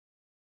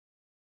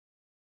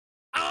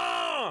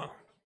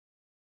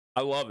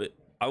I love it.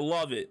 I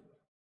love it.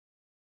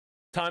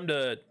 Time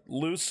to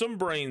lose some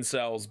brain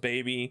cells,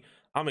 baby.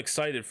 I'm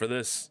excited for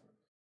this.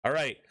 All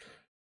right.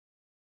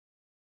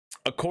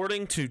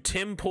 According to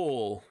Tim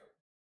Pool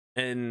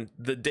and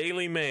the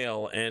Daily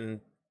Mail and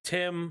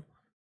Tim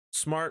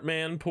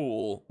Smartman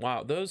Pool.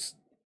 Wow,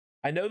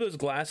 I know those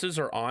glasses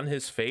are on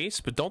his face,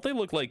 but don't they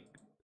look like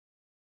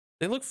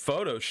they look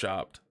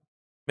photoshopped?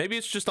 Maybe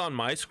it's just on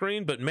my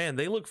screen, but man,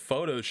 they look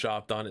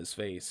photoshopped on his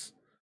face.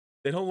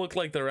 They don't look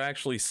like they're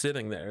actually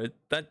sitting there.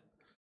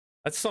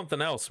 That's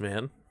something else,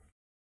 man.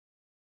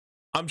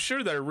 I'm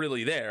sure they're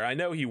really there. I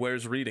know he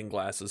wears reading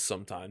glasses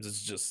sometimes.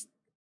 It's just,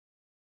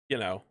 you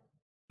know,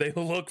 they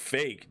look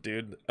fake,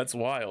 dude. That's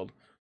wild.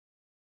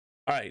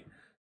 All right.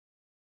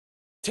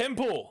 Tim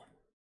Pool.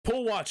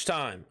 Pool watch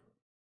time.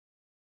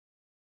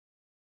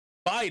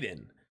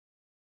 Biden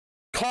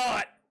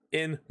caught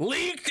in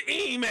leaked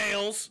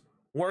emails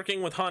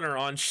working with Hunter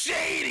on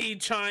shady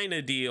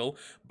China deal.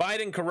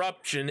 Biden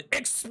corruption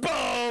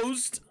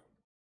exposed.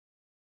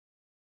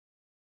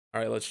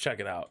 All right, let's check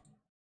it out.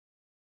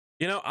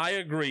 You know, I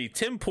agree.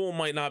 Tim Pool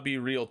might not be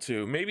real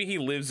too. Maybe he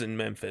lives in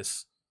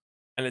Memphis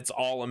and it's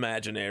all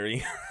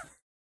imaginary.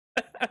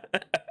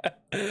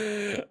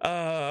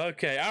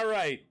 Okay, all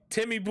right.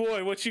 Timmy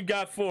boy, what you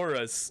got for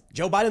us?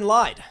 Joe Biden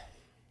lied.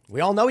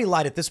 We all know he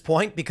lied at this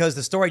point because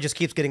the story just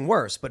keeps getting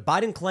worse. But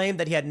Biden claimed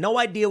that he had no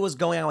idea what was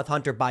going on with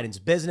Hunter Biden's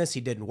business.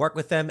 He didn't work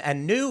with them.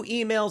 And new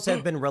emails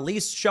have been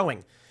released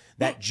showing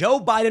that Joe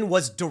Biden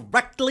was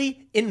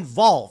directly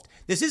involved.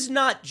 This is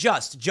not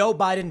just Joe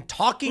Biden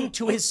talking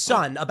to his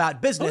son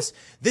about business.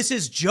 This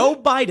is Joe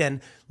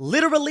Biden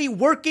literally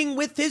working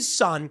with his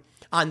son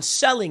on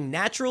selling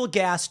natural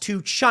gas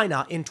to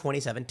China in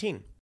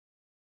 2017.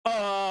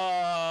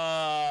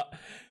 No!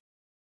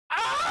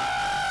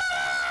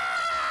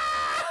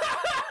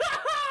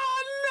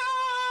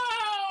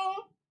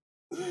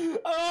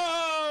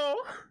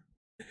 Oh!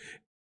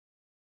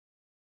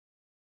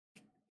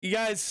 You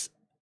guys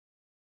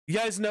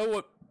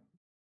know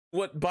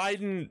what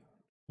Biden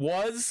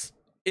was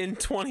in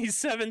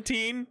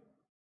 2017?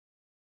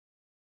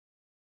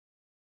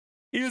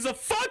 He was a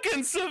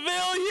fucking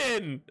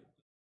civilian!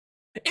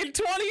 In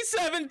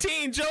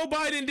 2017, Joe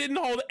Biden didn't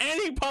hold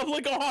any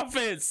public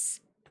office.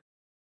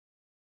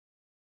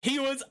 He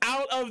was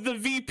out of the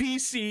VP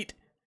seat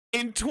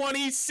in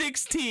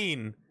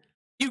 2016.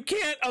 You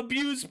can't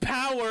abuse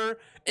power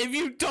if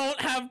you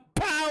don't have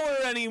power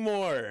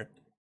anymore.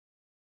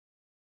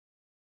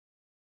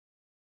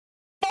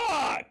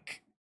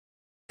 Fuck!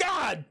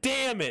 God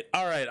damn it.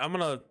 All right, I'm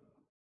gonna...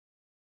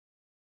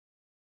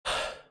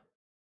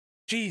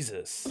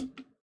 Jesus.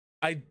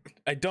 I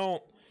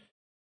don't...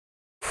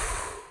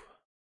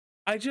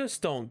 I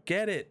just don't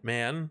get it,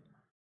 man.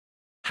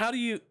 Where do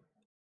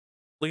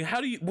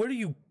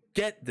you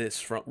get this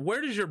from?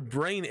 Where does your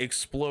brain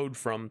explode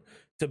from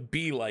to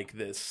be like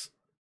this?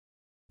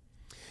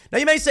 Now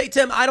you may say,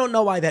 Tim, I don't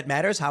know why that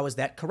matters. How is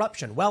that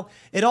corruption? Well,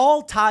 it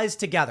all ties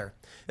together,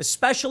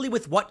 especially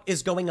with what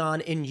is going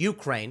on in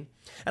Ukraine.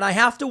 And I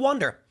have to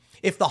wonder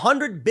if the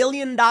 $100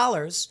 billion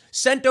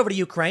sent over to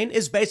Ukraine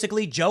is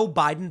basically Joe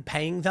Biden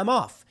paying them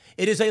off.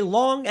 It is a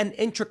long and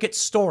intricate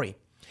story.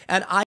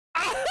 And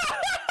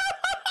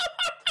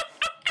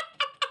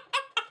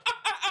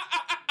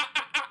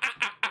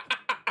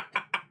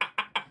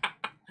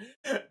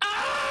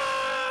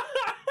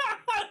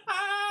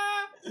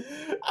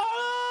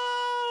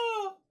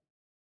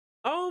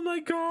Oh my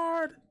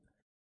God.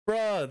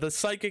 Bruh, the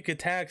psychic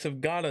attacks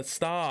have gotta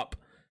stop.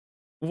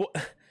 What?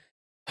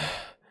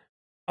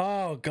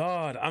 Oh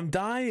God, I'm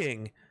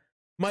dying.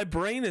 My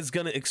brain is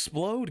gonna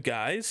explode,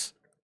 guys.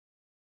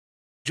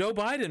 Joe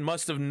Biden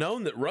must have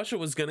known that Russia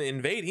was gonna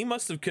invade. He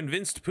must have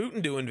convinced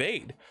Putin to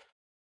invade.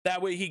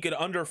 That way he could,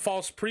 under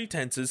false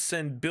pretenses,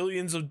 send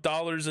billions of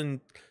dollars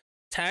in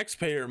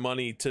taxpayer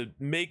money to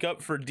make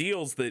up for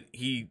deals that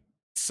he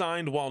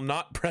signed while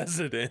not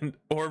president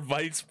or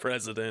vice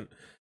president.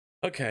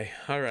 Okay,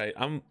 all right.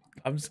 I'm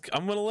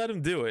gonna let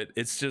him do it.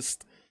 It's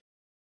just,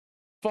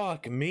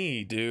 fuck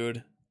me,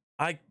 dude.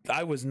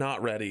 I was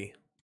not ready.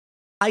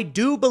 I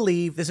do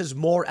believe this is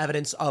more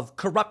evidence of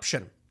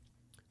corruption.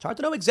 It's hard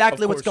to know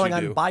exactly what's going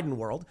on in Biden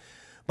world,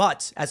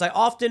 but as I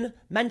often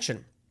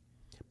mention,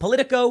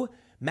 Politico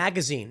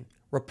magazine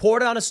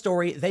reported on a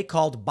story they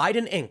called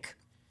Biden Inc.,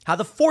 how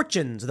the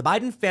fortunes of the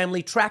Biden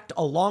family tracked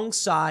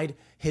alongside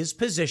his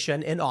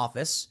position in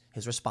office,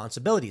 his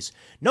responsibilities.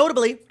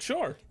 Notably,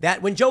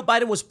 that when Joe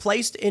Biden was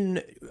placed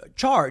in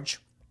charge.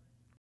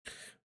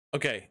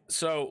 Okay,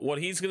 so what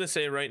he's going to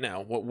say right now,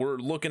 what we're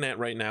looking at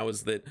right now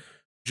is that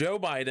Joe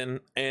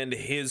Biden and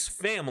his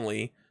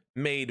family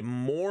made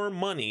more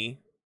money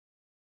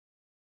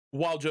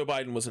while Joe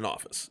Biden was in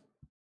office.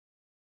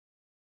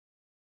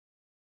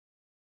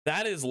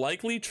 That is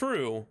likely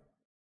true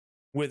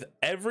with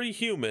every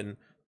human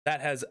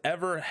that has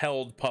ever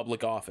held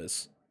public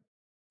office.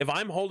 If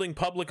I'm holding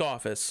public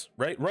office,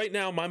 right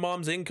now, my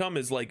mom's income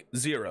is like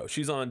zero.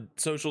 She's on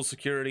Social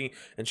Security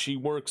and she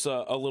works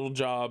a little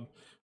job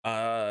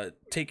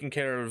taking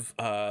care of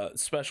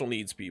special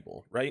needs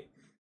people, right?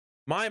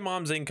 My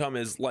mom's income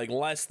is like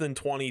less than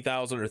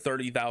 $20,000 or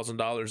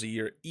 $30,000 a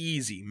year,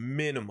 easy,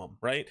 minimum,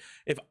 right?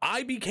 If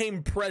I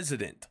became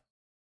president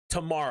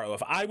tomorrow,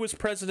 if I was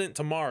president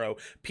tomorrow,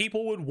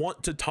 people would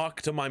want to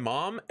talk to my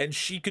mom, and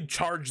she could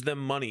charge them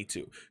money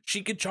to.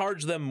 She could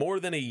charge them more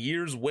than a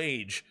year's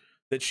wage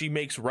that she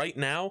makes right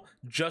now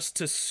just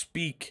to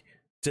speak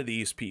to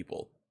these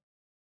people.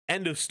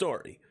 End of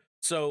story.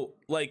 So,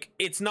 like,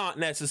 it's not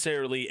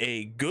necessarily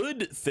a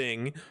good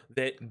thing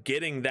that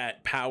getting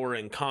that power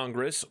in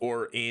Congress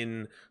or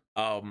in,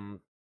 the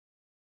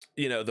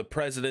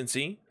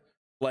presidency,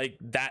 like,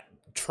 that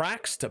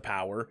tracks to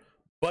power,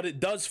 but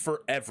it does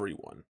for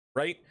everyone,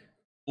 right?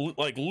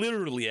 Like,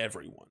 literally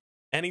everyone.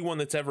 Anyone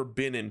that's ever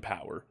been in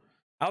power.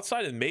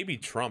 Outside of maybe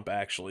Trump,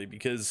 actually,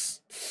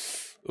 because,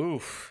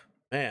 oof,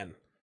 man.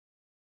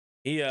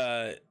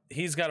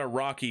 He's got a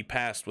rocky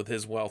past with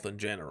his wealth in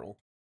general.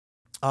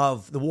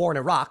 Of the war in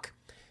Iraq,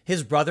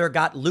 his brother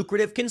got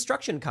lucrative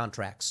construction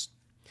contracts.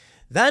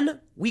 Then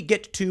we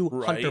get to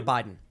Hunter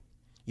Biden.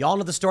 Y'all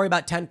know the story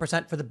about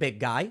 10% for the big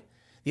guy.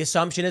 The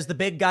assumption is the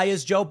big guy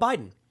is Joe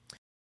Biden.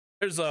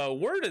 There's a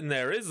word in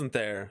there, isn't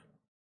there?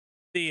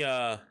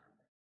 The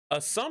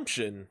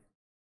assumption.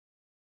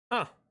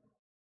 Huh.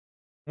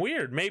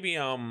 Weird. Maybe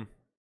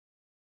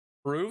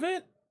prove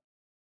it?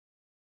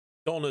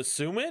 Don't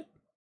assume it?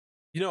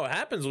 You know what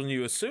happens when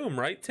you assume,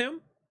 right,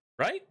 Tim?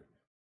 Right?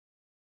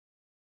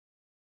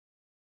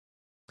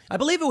 I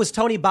believe it was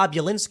Tony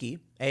Bobulinski,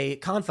 a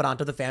confidant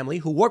of the family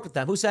who worked with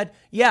them, who said,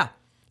 yeah,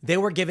 they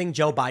were giving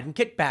Joe Biden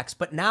kickbacks,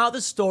 but now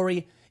the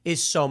story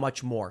is so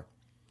much more.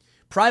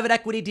 Private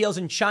equity deals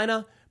in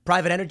China,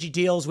 private energy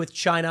deals with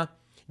China,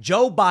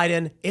 Joe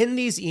Biden in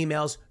these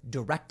emails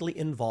directly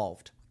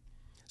involved.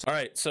 All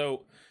right,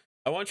 so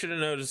I want you to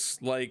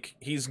notice, like,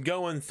 he's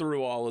going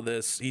through all of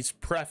this. He's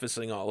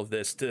prefacing all of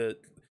this to,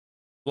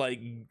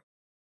 like,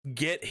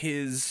 get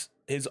his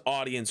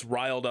audience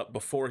riled up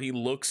before he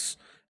looks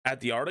at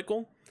the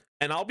article,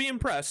 and I'll be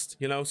impressed.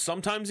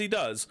 Sometimes he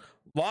does.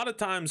 A lot of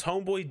times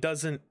homeboy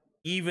doesn't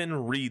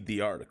even read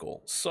the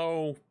article.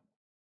 So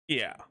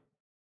yeah.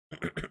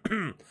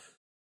 If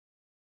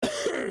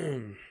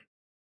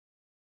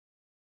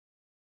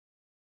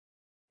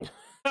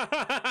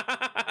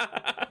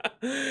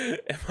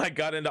I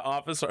got into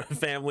office, our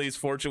family's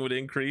fortune would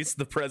increase.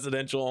 The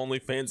presidential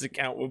OnlyFans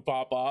account would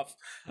pop off.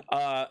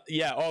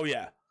 Yeah.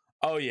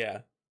 Oh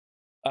yeah.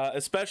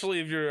 Especially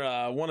if you're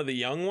one of the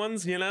young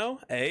ones,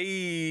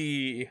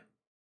 Hey.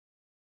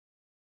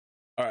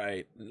 All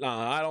right.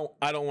 Nah,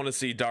 I don't want to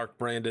see Dark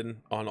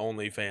Brandon on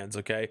OnlyFans,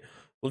 okay?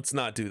 Let's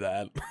not do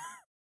that.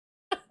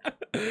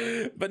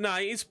 But nah,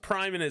 he's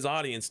priming his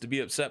audience to be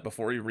upset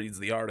before he reads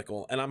the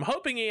article, and I'm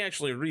hoping he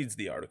actually reads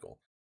the article.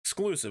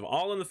 Exclusive,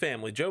 all in the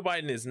family. Joe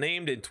Biden is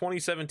named in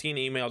 2017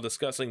 email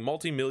discussing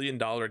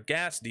multi-million-dollar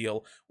gas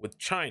deal with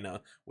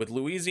China, with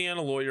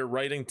Louisiana lawyer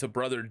writing to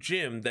brother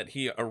Jim that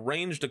he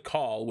arranged a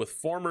call with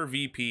former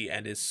VP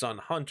and his son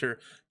Hunter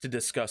to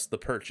discuss the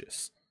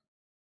purchase.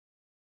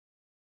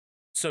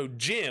 So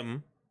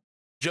Jim,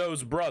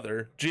 Joe's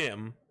brother,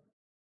 Jim,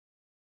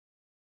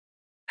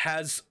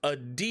 has a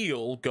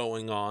deal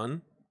going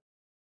on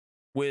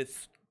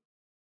with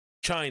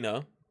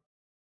China,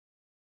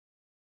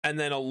 and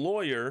then a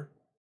lawyer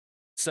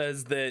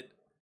says that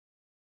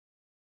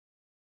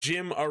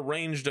Jim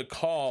arranged a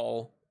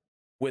call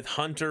with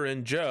Hunter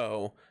and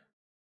Joe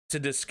to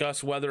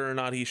discuss whether or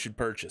not he should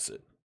purchase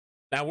it.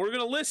 Now, we're going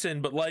to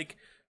listen, but, like,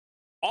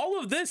 all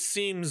of this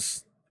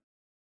seems,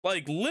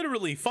 like,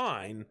 literally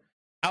fine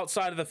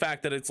outside of the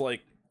fact that it's,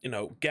 like,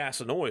 gas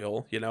and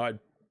oil. I'd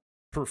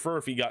prefer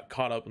if he got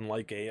caught up in,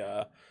 like,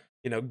 a,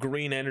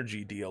 green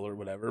energy deal or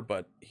whatever,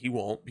 but he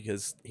won't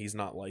because he's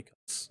not like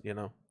us,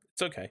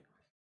 It's okay.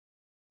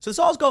 So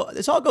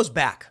this all goes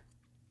back.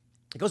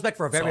 It goes back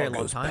for a very, very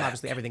long time.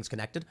 Obviously, everything's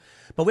connected.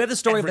 But we have the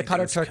story of the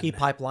Qatar-Turkey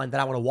pipeline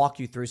that I want to walk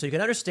you through so you can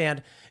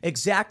understand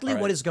exactly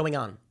what is going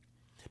on.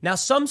 Now,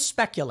 some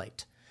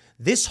speculate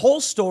this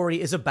whole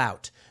story is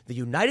about the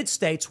United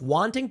States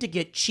wanting to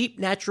get cheap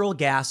natural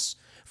gas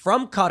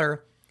from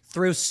Qatar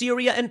through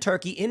Syria and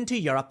Turkey into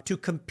Europe to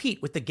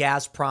compete with the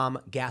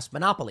Gazprom gas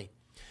monopoly.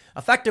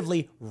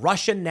 Effectively,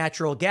 Russian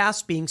natural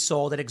gas being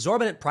sold at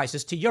exorbitant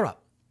prices to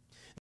Europe.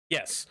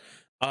 Yes.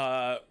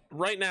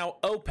 Right now,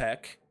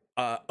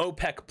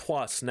 OPEC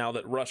Plus, now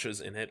that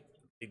Russia's in it,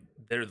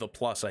 they're the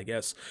plus, I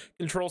guess,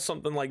 controls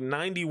something like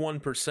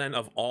 91%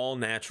 of all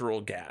natural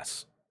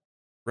gas,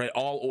 right?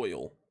 All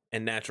oil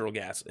and natural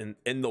gas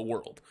in the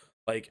world.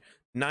 Like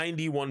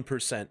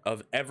 91%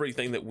 of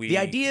everything that we do.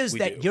 The idea is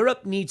that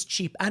Europe needs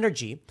cheap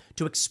energy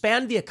to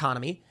expand the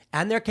economy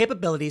and their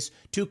capabilities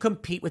to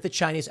compete with the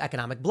Chinese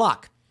economic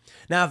bloc.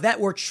 Now, if that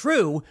were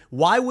true,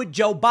 why would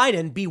Joe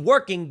Biden be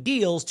working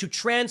deals to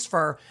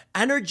transfer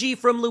energy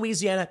from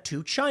Louisiana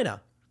to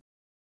China?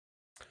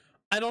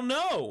 I don't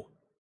know.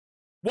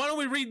 Why don't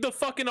we read the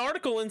fucking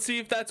article and see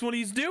if that's what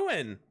he's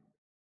doing?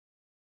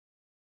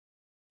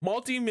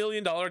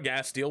 Multi-million-dollar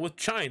gas deal with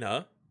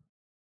China,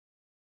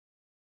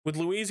 with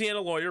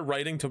Louisiana lawyer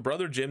writing to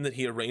brother Jim that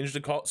he arranged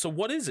a call. So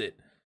what is it?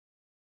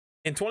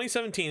 In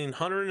 2017,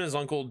 Hunter and his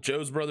uncle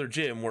Joe's brother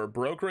Jim were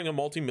brokering a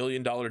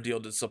multi-million-dollar deal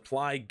to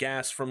supply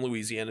gas from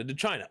Louisiana to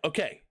China.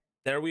 Okay,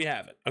 there we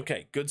have it.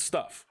 Okay, good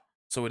stuff.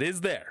 So it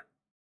is there.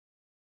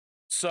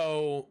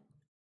 So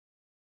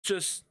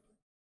just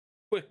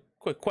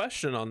quick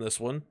question on this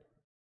one.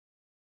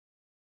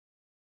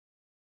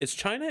 Is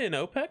China in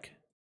OPEC?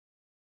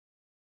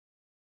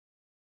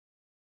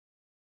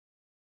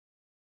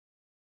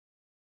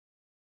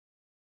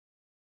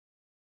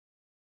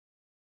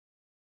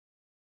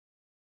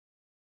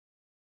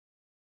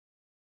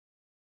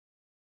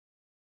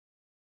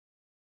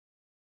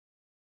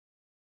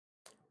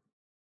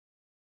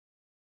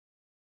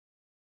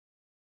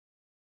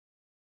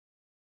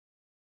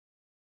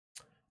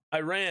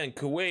 Iran,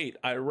 Kuwait,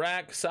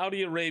 Iraq,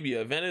 Saudi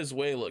Arabia,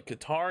 Venezuela,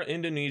 Qatar,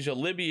 Indonesia,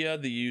 Libya,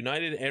 the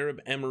United Arab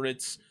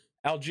Emirates,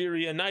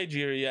 Algeria,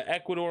 Nigeria,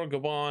 Ecuador,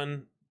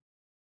 Gabon,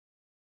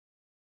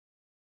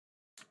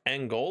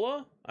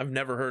 Angola? I've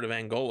never heard of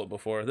Angola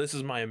before. This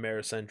is my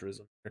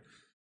Americentrism.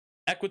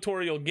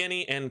 Equatorial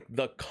Guinea and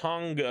the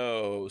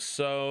Congo.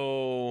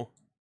 So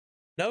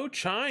no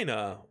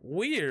China.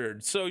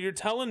 Weird. So you're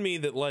telling me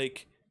that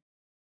like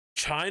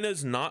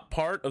China's not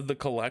part of the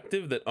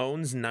collective that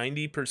owns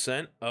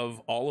 90% of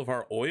all of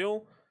our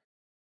oil?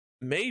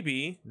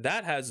 Maybe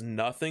that has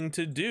nothing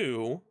to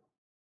do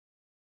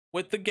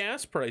with the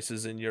gas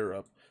prices in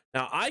Europe.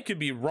 Now, I could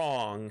be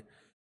wrong.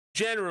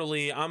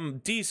 Generally, I'm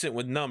decent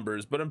with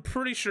numbers, but I'm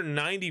pretty sure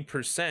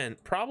 90%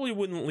 probably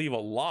wouldn't leave a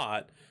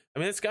lot. I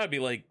mean, it's got to be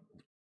like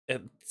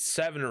at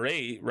 7 or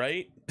 8,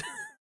 right?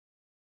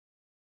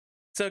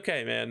 It's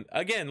okay, man.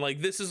 Again,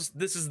 like this is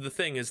the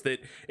thing, is that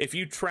if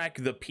you track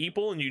the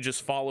people and you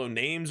just follow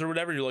names or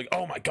whatever, you're like,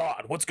 oh my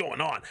god, what's going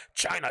on?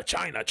 China,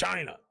 China,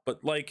 China.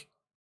 But like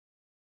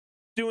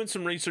doing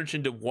some research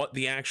into what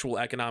the actual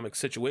economic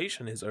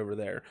situation is over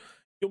there,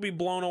 you'll be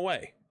blown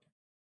away.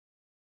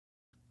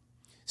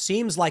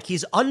 Seems like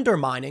he's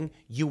undermining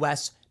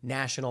U.S.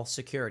 national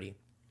security.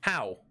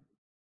 How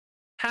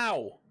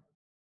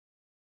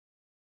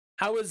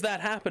is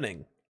that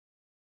happening?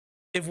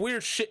 If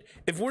we're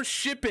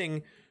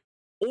shipping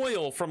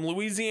oil from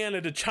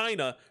Louisiana to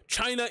China,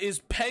 China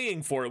is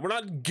paying for it. We're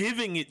not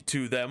giving it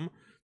to them.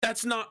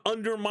 That's not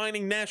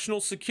undermining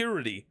national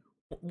security.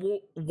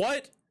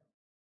 What?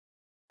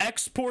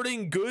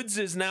 Exporting goods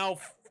is now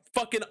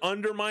fucking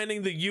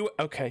undermining the U.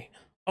 Okay.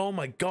 Oh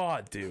my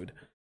god, dude.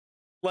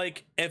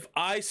 Like, if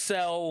I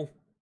sell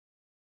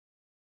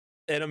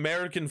an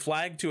American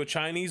flag to a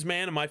Chinese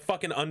man, am I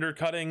fucking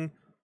undercutting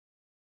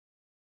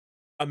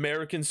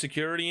American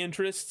security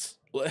interests?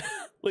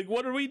 Like,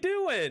 what are we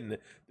doing?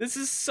 This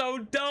is so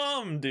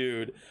dumb,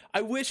 dude.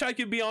 I wish I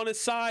could be on his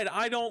side.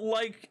 I don't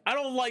like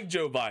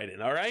Joe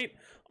Biden, all right?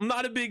 I'm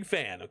not a big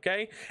fan,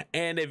 okay?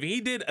 And if he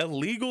did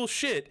illegal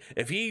shit,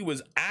 if he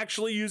was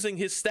actually using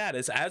his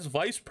status as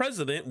vice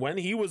president when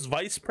he was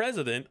vice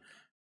president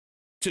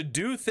to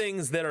do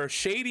things that are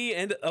shady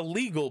and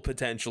illegal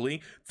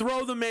potentially,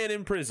 throw the man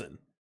in prison,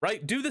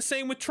 right? Do the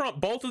same with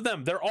Trump. Both of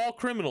them, they're all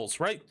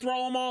criminals, right?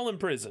 Throw them all in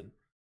prison.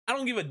 I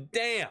don't give a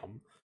damn.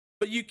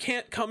 But you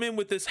can't come in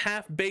with this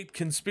half-baked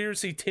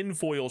conspiracy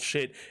tinfoil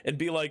shit and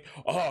be like,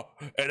 oh,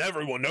 and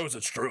everyone knows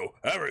it's true.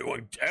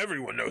 Everyone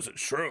knows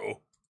it's true.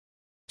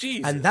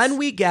 Jesus. And then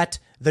we get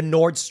the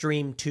Nord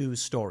Stream 2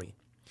 story.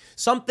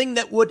 Something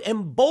that would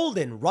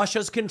embolden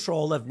Russia's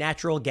control of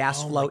natural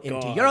gas flow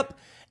into Europe,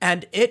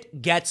 and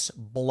it gets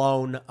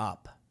blown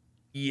up.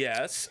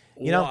 Yes.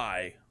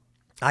 Why?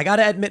 I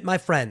gotta admit, my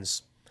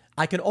friends,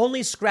 I can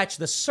only scratch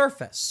the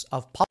surface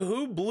of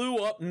who blew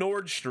up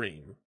Nord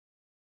Stream.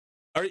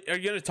 Are you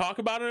going to talk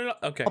about it?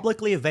 Okay.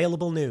 Publicly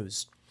available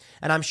news.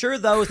 And I'm sure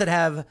those that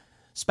have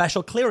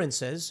special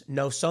clearances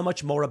know so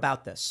much more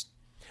about this.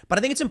 But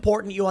I think it's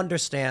important you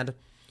understand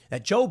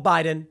that Joe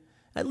Biden,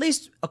 at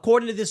least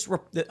according to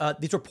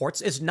these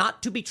reports, is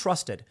not to be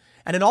trusted.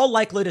 And in all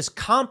likelihood is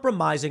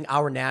compromising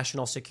our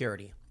national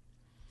security.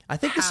 I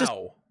think this is...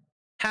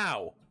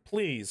 How?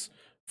 Please,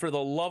 for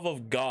the love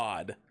of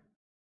God.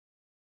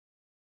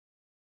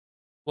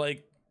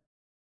 Like,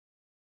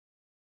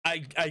 I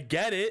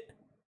get it.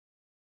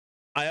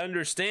 I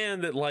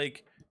understand that,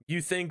 like,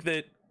 you think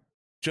that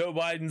Joe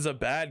Biden's a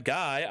bad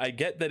guy. I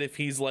get that if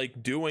he's,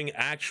 like, doing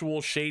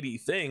actual shady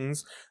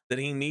things, that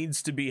he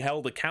needs to be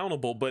held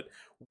accountable. But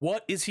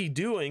what is he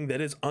doing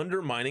that is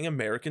undermining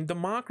American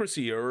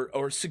democracy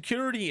or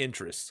security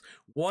interests?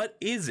 What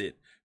is it?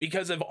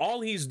 Because if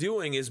all he's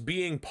doing is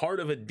being part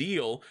of a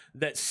deal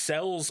that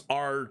sells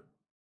our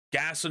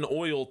gas and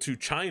oil to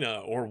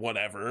China or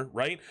whatever,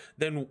 right?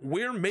 Then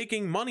we're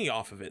making money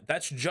off of it.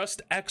 That's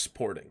just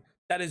exporting.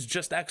 That is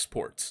just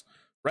exports,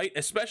 right?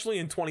 Especially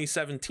in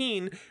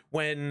 2017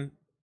 when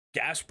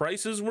gas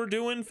prices were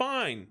doing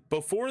fine.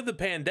 Before the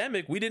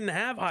pandemic, we didn't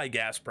have high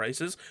gas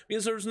prices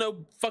because there was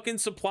no fucking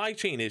supply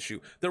chain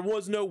issue. There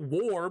was no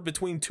war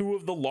between two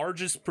of the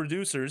largest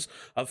producers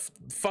of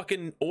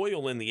fucking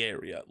oil in the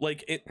area.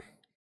 Like,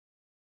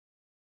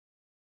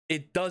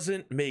 it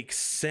doesn't make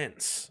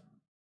sense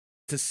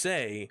to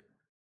say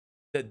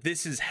that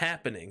this is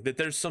happening, that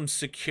there's some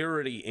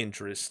security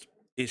interest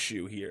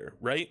issue here,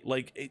 right?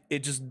 Like, it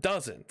just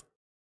doesn't.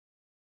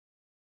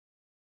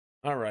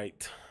 All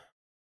right.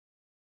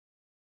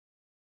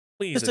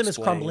 Please System is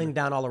explain. crumbling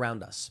down all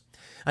around us.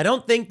 I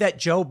don't think that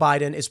Joe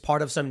Biden is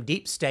part of some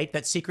deep state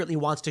that secretly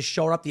wants to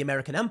shore up the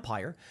American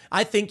empire.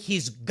 I think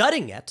he's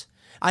gutting it.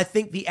 I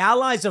think the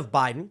allies of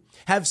Biden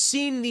have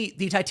seen the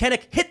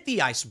Titanic hit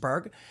the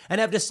iceberg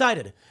and have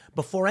decided,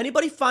 before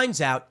anybody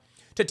finds out,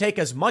 to take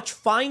as much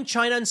fine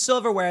china and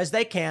silverware as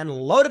they can,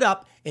 load it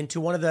up into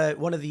one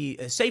of the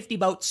safety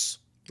boats,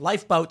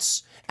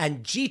 lifeboats,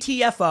 and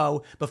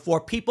GTFO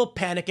before people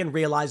panic and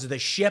realize the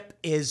ship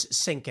is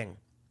sinking.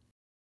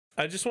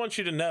 I just want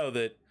you to know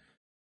that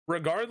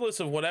regardless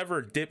of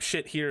whatever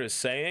dipshit here is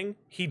saying,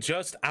 he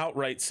just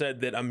outright said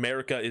that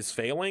America is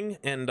failing,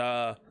 and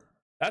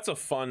that's a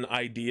fun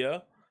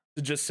idea,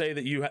 to just say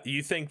that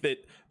you think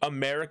that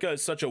America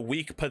is such a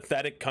weak,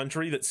 pathetic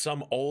country that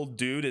some old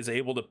dude is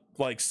able to,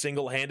 like,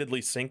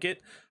 single-handedly sink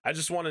it. I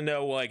just want to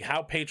know, like,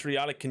 how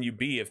patriotic can you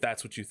be if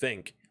that's what you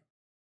think,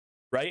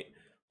 right?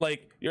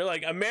 Like, you're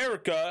like,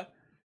 America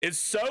is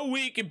so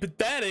weak and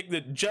pathetic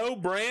that Joe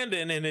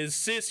Brandon and his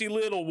sissy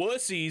little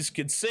wussies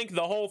could sink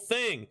the whole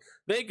thing.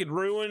 They could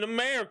ruin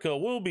America.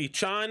 We'll be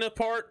China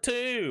Part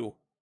 2.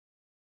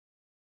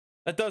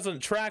 That doesn't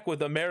track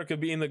with America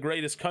being the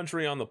greatest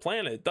country on the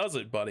planet, does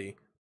it, buddy?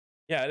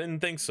 Yeah, I didn't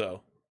think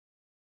so.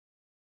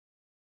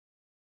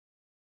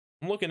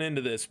 I'm looking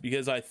into this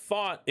because I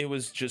thought it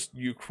was just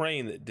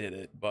Ukraine that did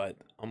it, but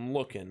I'm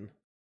looking.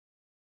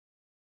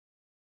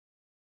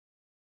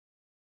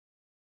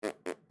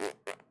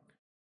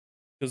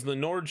 Because the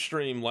Nord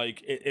Stream,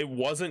 like, it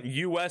wasn't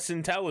U.S.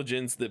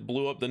 intelligence that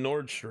blew up the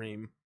Nord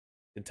Stream.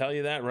 I can tell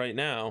you that right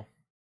now.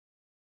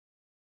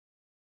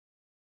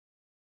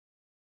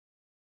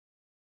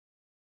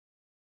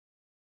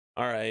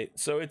 All right,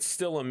 so it's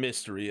still a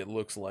mystery, it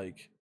looks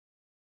like.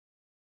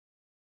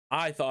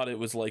 I thought it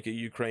was like a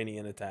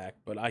Ukrainian attack,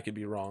 but I could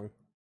be wrong.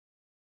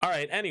 All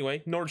right,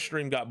 anyway, Nord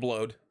Stream got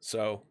blowed,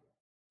 so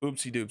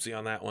oopsie doopsie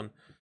on that one.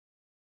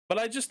 But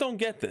I just don't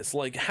get this.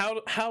 Like,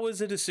 how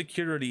is it a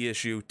security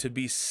issue to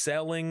be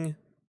selling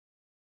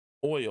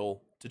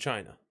oil to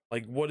China?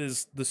 Like, what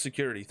is the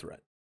security threat?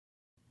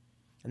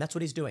 And that's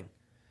what he's doing.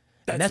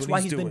 And that's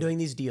why he's been doing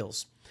these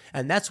deals.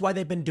 And that's why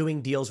they've been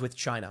doing deals with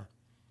China.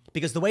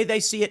 Because the way they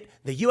see it,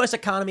 the U.S.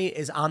 economy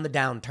is on the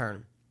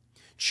downturn.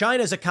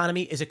 China's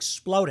economy is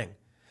exploding.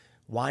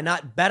 Why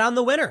not bet on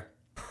the winner?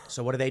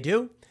 So what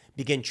do?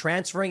 Begin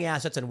transferring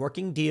assets and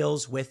working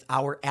deals with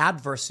our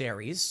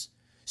adversaries.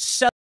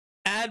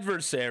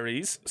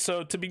 Adversaries.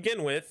 So to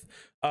begin with,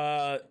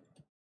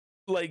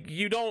 like,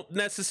 you don't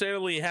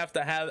necessarily have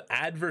to have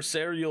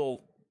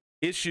adversarial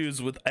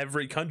issues with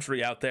every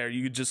country out there.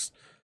 You just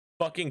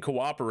fucking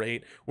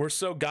cooperate. We're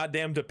so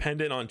goddamn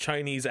dependent on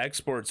Chinese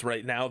exports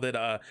right now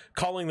that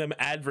calling them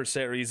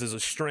adversaries is a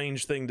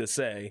strange thing to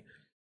say.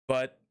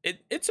 But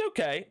it's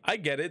okay. I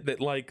get it that,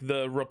 like,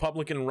 the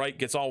Republican right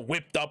gets all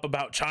whipped up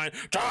about China.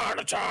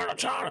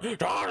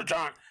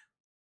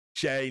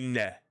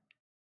 China.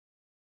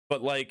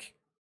 But, like,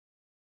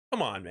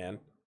 come on, man.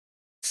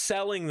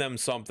 Selling them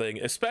something,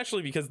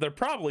 especially because they're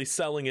probably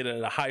selling it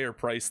at a higher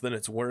price than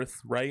it's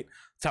worth, right?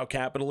 That's how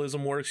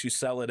capitalism works. You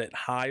sell it at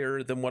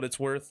higher than what it's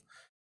worth.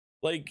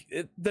 Like,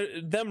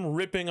 them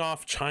ripping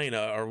off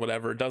China or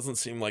whatever doesn't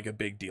seem like a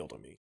big deal to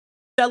me.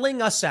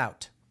 Selling us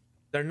out.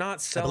 They're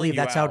not selling. I believe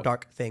that's how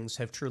dark things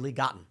have truly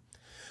gotten.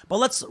 But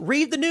let's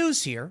read the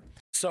news here.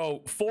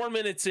 So 4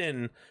 minutes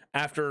in,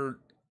 after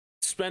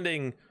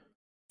spending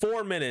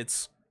 4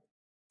 minutes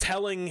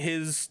telling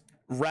his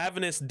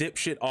ravenous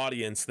dipshit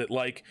audience that,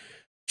 like,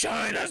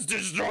 China's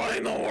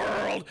destroying the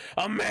world,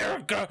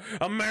 America,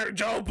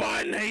 Joe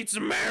Biden hates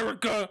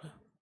America.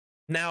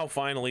 Now,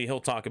 finally,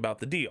 he'll talk about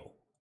the deal.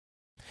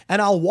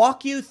 And I'll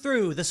walk you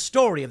through the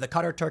story of the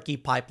Qatar-Turkey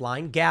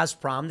pipeline,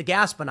 Gazprom, the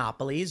gas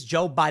monopolies,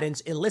 Joe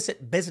Biden's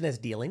illicit business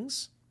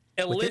dealings.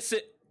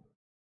 Illicit?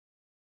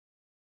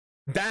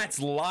 That's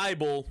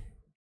libel.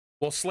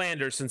 Well,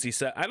 slander, since he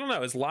said, I don't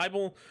know,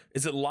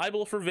 is it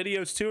libel for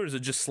videos too, or is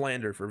it just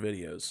slander for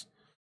videos?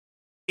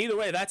 Either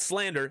way, that's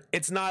slander.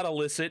 It's not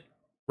illicit,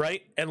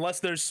 right?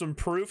 Unless there's some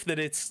proof that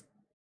it's,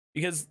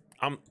 because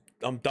I'm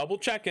double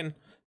checking.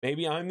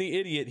 Maybe I'm the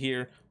idiot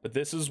here, but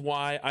this is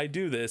why I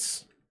do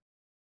this.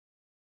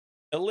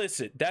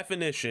 Illicit,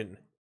 definition,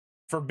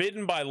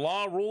 forbidden by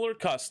law, rule, or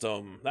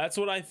custom. That's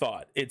what I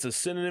thought. It's a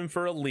synonym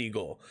for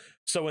illegal.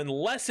 So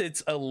unless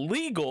it's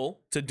illegal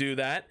to do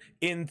that,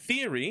 in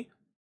theory,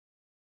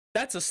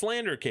 that's a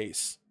slander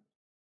case.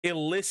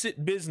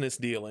 Illicit business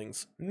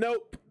dealings.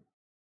 Nope.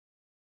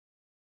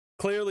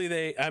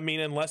 Clearly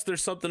unless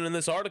there's something in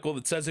this article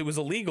that says it was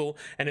illegal,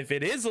 and if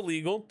it is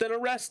illegal, then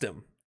arrest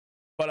him.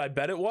 But I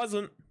bet it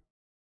wasn't.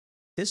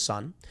 His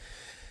son.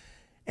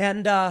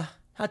 And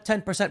how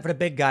 10% for the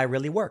big guy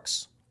really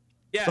works.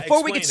 Yeah,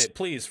 explain it,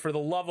 please, for the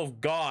love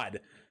of God.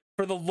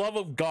 For the love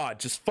of God,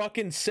 just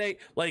fucking say,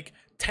 like,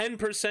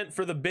 10%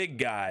 for the big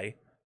guy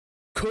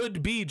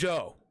could be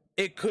Joe.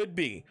 It could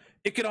be.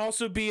 It could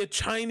also be a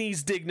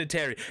Chinese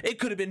dignitary. It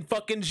could have been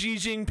fucking Xi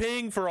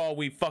Jinping for all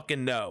we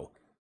fucking know.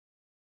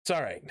 It's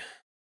all right.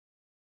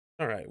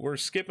 All right, we're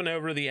skipping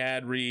over the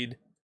ad read.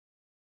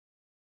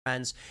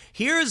 Friends,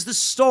 here's the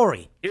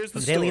story. Here's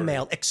the from Daily story.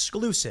 Mail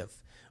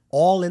exclusive.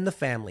 All in the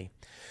family.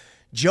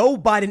 Joe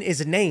Biden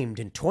is named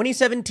in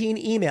 2017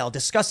 email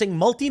discussing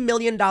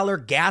multi-million-dollar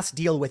gas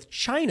deal with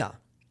China,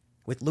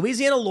 with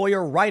Louisiana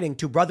lawyer writing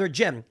to brother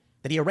Jim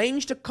that he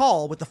arranged a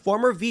call with the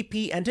former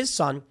VP and his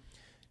son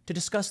to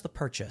discuss the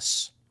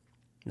purchase.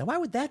 Now, why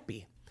would that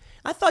be?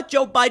 I thought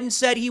Joe Biden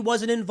said he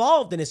wasn't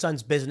involved in his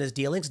son's business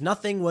dealings.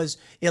 Nothing was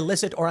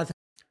illicit or unethical.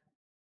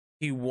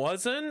 He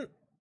wasn't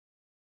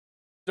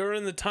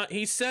during the time.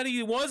 He said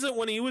he wasn't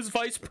when he was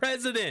vice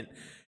president.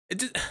 It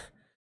just,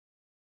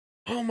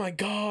 oh my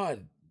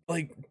God.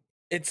 Like,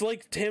 it's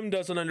like Tim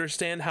doesn't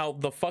understand how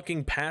the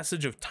fucking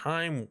passage of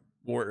time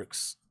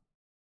works.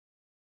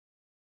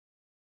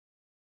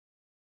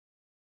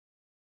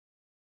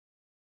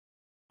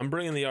 I'm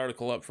bringing the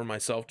article up for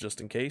myself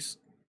just in case.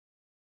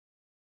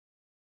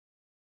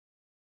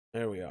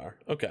 There we are.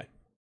 Okay.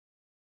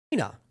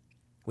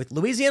 With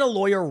Louisiana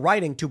lawyer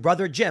writing to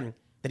brother Jim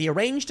that he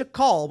arranged a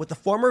call with the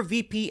former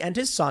VP and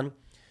his son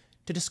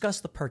to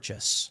discuss the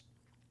purchase.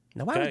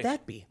 Now, why would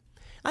that be?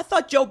 I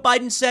thought Joe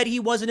Biden said he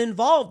wasn't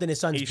involved in his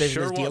son's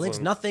business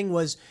dealings. Nothing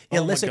was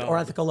illicit or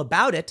ethical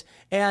about it.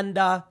 And,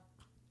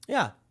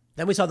 yeah,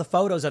 then we saw the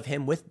photos of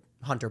him with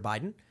Hunter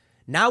Biden.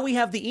 Now we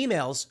have the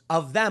emails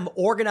of them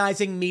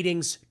organizing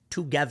meetings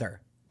together.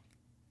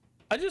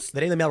 The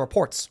Daily Mail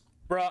reports.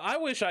 Bro, I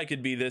wish I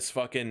could be this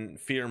fucking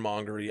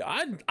fear-mongery.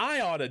 I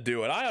ought to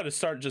do it. I ought to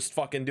start just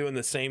fucking doing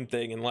the same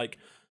thing and, like,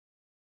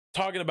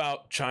 talking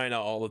about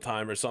China all the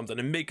time or something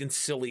and making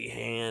silly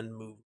hand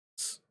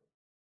movements.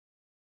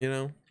 You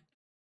know?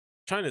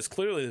 China's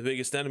clearly the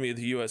biggest enemy of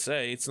the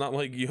USA. It's not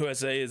like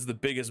USA is the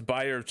biggest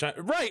buyer of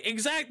China. Right,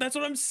 exact. That's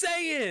what I'm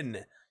saying.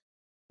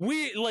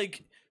 We,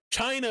 like,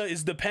 China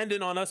is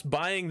dependent on us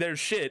buying their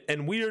shit,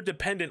 and we are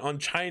dependent on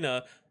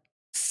China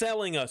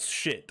selling us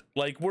shit.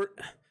 Like,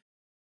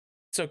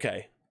 it's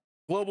okay.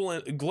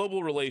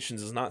 Global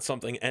relations is not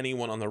something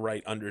anyone on the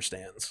right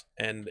understands,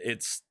 and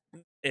it's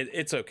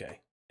okay.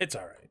 It's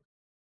all right.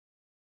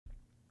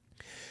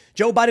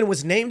 Joe Biden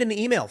was named in an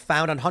email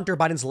found on Hunter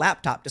Biden's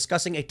laptop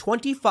discussing a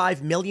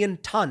 25 million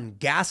ton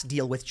gas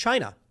deal with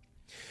China.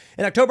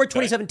 In October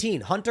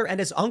 2017, Hunter and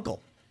his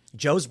uncle,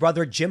 Joe's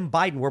brother Jim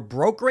Biden, were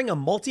brokering a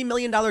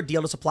multi-million-dollar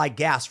deal to supply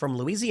gas from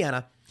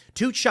Louisiana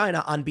to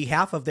China on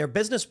behalf of their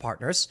business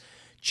partners,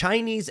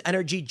 Chinese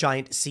energy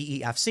giant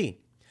CEFC.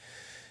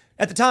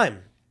 At the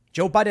time,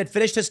 Joe Biden had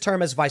finished his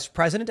term as vice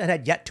president and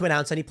had yet to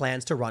announce any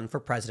plans to run for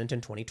president in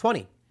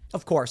 2020.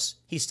 Of course,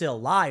 he still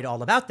lied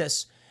all about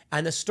this,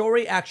 and the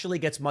story actually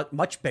gets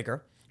much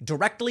bigger,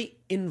 directly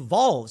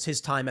involves his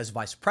time as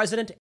vice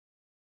president.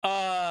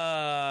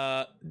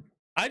 I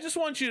just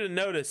want you to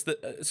notice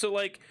that, so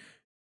like,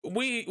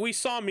 we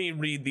saw me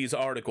read these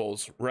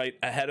articles, right,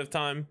 ahead of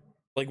time.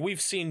 Like,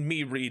 we've seen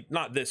me read,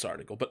 not this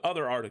article, but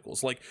other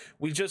articles. Like,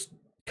 we just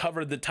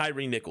covered the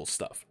Tyree Nichols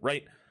stuff,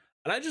 right?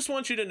 And I just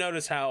want you to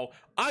notice how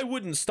I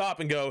wouldn't stop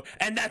and go,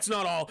 and that's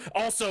not all.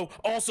 Also,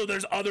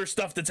 there's other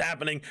stuff that's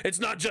happening. It's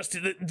not just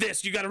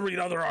this. You got to read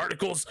other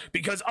articles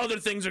because other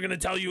things are going to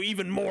tell you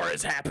even more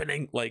is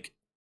happening. Like,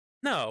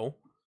 no.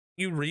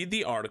 You read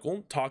the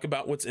article, talk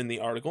about what's in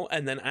the article,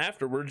 and then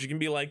afterwards you can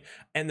be like,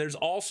 and there's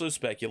also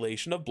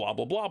speculation of blah,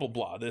 blah, blah, blah,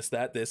 blah, this,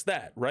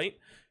 that, right?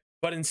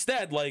 But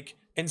instead, like,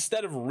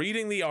 instead of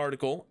reading the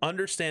article,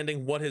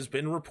 understanding what has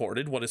been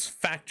reported, what is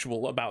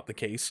factual about the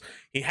case,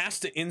 he has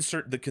to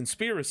insert the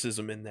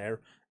conspiracism in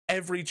there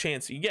every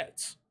chance he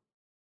gets.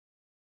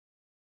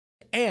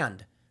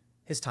 And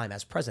his time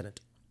as president.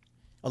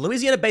 A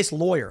Louisiana-based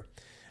lawyer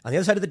on the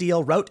other side of the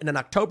deal wrote in an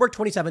October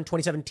 27,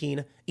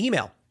 2017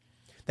 email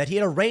that he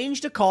had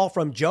arranged a call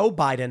from Joe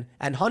Biden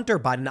and Hunter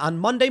Biden on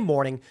Monday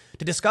morning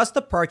to discuss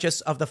the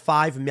purchase of the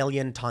 5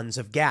 million tons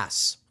of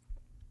gas.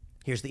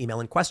 Here's the email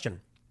in question.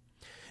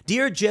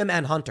 Dear Jim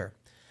and Hunter,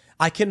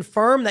 I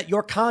confirm that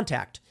your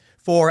contact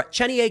for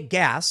Chenier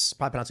Gas,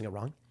 probably pronouncing it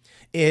wrong,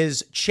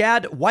 is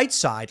Chad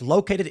Whiteside,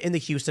 located in the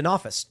Houston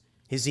office.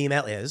 His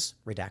email is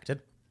redacted.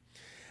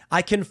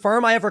 I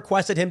confirm I have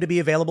requested him to be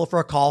available for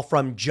a call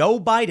from Joe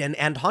Biden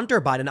and Hunter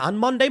Biden on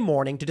Monday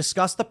morning to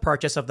discuss the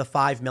purchase of the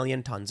 5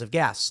 million tons of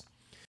gas.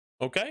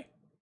 Okay.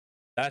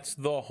 That's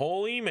the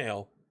whole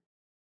email.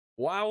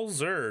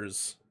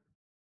 Wowzers.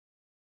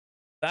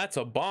 That's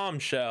a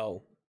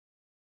bombshell.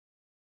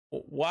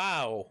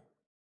 Wow.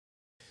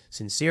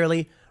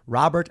 Sincerely,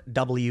 Robert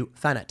W.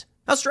 Fennett.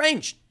 How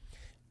strange.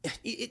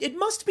 It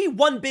must be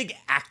one big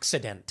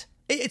accident.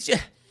 It's a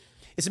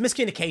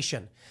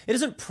miscommunication. It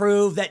doesn't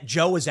prove that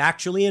Joe is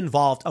actually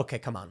involved. Okay,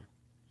 come on.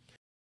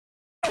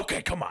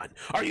 Okay, come on.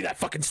 Are you that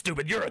fucking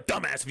stupid? You're a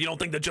dumbass if you don't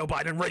think that Joe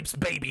Biden rapes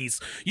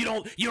babies. You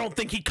don't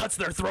think he cuts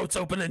their throats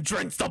open and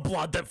drinks the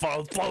blood that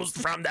flows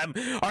from them.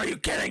 Are you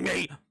kidding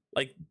me?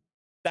 Like,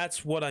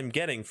 that's what I'm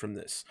getting from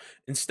this.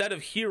 Instead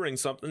of hearing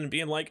something and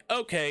being like,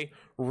 okay,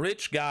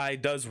 rich guy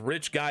does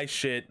rich guy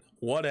shit,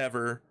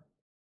 whatever.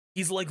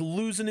 He's like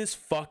losing his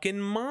fucking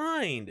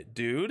mind,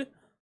 dude.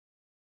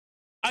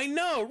 I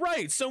know,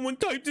 right? Someone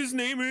typed his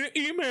name in an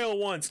email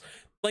once.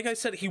 like I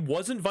said, he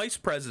wasn't vice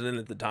president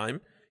at the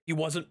time. He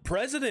wasn't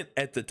president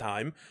at the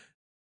time.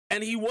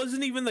 And he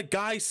wasn't even the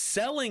guy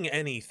selling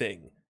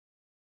anything.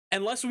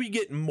 Unless we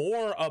get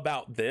more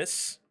about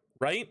this,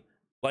 right?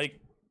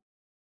 Like,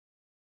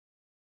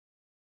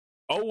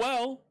 oh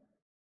well.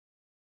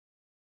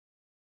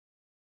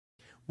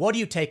 What do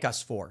you take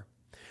us for?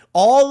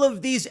 All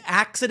of these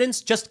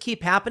accidents just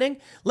keep happening?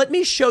 Let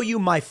me show you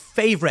my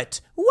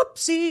favorite.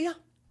 Whoopsie.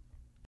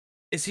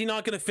 Is he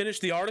not going to finish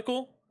the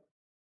article?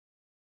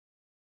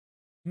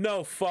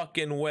 No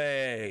fucking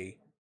way.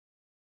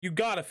 You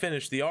gotta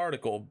finish the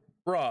article,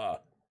 bruh.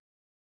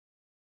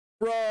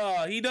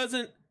 Bruh, he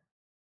doesn't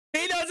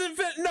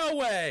fit, no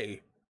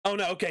way. Oh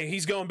no, okay,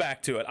 he's going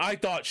back to it. I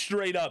thought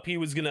straight up he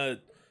was gonna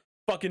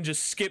fucking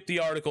just skip the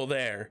article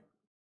there.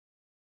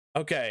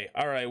 Okay,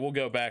 all right, we'll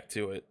go back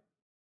to it.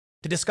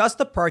 To discuss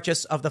the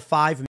purchase of the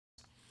 5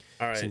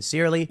 All right,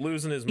 sincerely,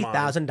 losing his mind.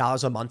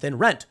 $50,000 a month in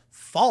rent.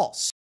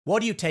 False. What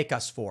do you take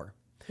us for?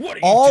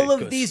 All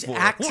of these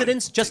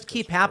accidents just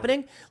keep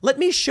happening? Let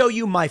me show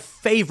you my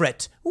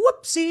favorite.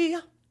 Whoopsie.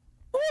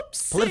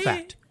 Whoopsie.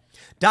 PolitiFact.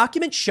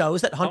 Document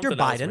shows that Hunter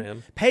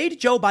Biden paid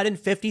Joe Biden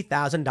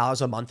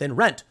 $50,000 a month in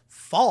rent.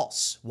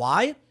 False.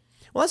 Why?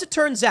 Well, as it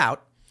turns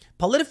out,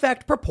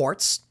 PolitiFact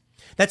purports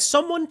that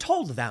someone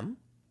told them,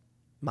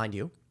 mind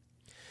you,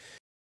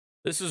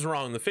 this is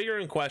wrong. The figure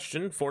in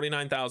question,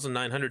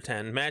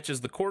 $49,910,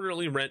 matches the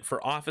quarterly rent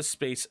for office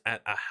space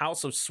at a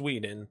House of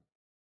Sweden,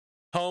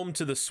 home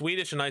to the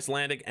Swedish and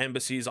Icelandic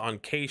embassies on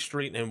K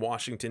Street in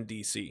Washington,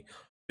 D.C.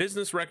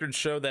 Business records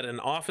show that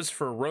an office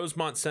for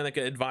Rosemont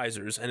Seneca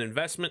Advisors, an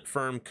investment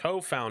firm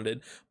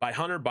co-founded by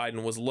Hunter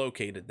Biden, was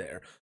located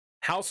there.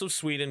 House of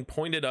Sweden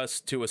pointed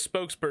us to a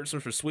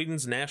spokesperson for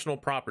Sweden's National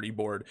Property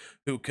Board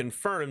who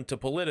confirmed to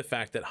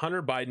PolitiFact that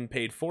Hunter Biden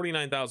paid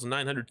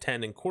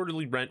 $49,910 in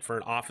quarterly rent for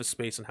an office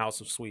space in House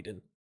of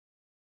Sweden.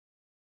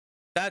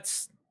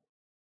 That's...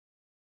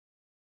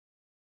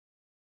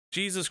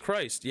 Jesus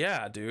Christ.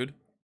 Yeah, dude.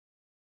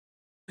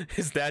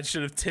 His dad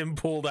should have Tim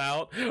pulled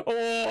out.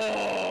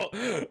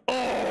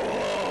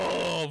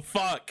 Oh,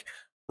 fuck.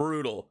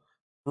 Brutal.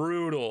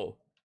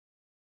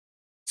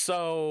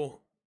 So...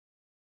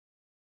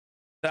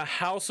 the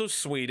House of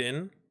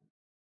Sweden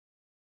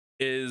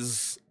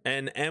is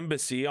an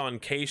embassy on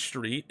K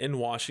Street in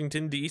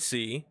Washington,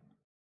 D.C.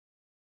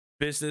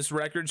 Business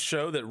records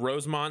show that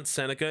Rosemont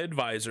Seneca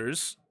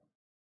Advisors,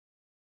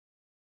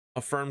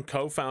 a firm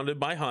co-founded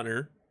by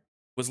Hunter,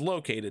 was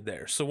located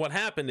there. So what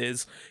happened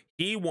is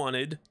he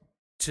wanted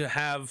to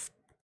have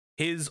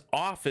his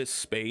office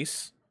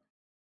space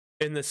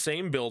in the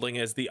same building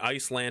as the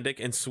Icelandic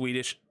and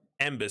Swedish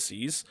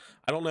embassies.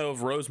 I don't know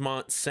if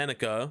Rosemont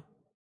Seneca...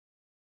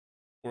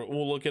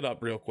 we'll look it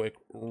up real quick.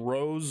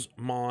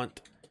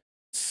 Rosemont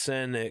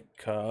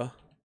Seneca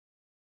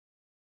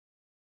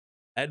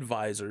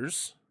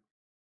Advisors.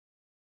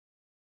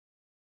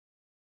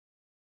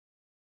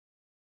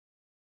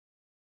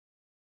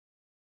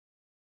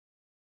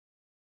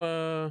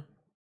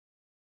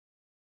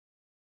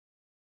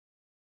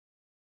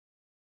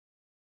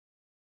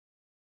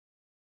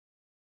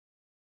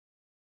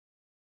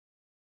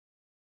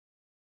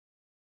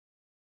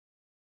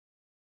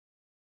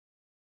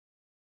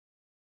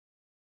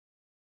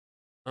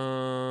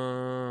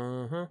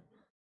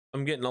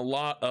 I'm getting a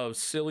lot of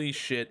silly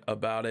shit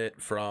about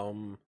it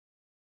from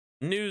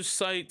news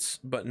sites,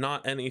 but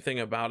not anything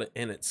about it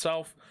in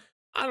itself.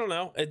 I don't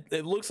know.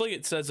 It looks like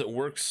it says it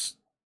works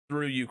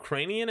through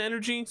Ukrainian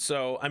energy.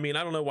 So, I mean,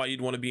 I don't know why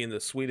you'd want to be in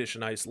the Swedish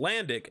and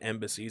Icelandic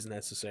embassies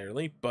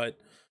necessarily, but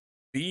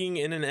being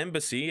in an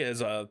embassy as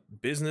a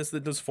business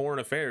that does foreign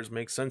affairs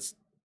makes sense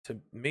to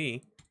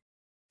me.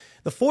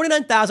 The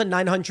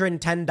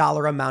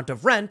 $49,910 amount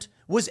of rent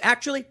was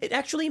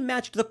actually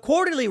matched the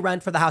quarterly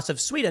rent for the House of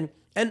Sweden,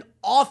 an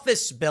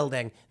office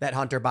building that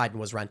Hunter Biden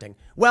was renting.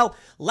 Well,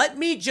 let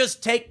me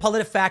just take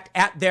PolitiFact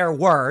at their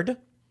word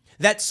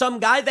that some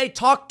guy they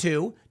talked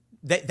to,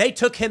 they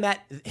took him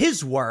at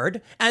his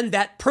word, and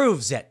that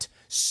proves it.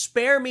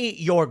 Spare me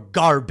your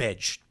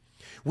garbage.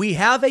 We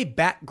have a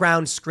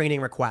background screening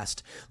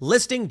request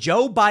listing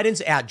Joe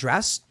Biden's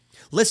address,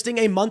 listing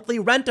a monthly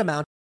rent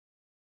amount.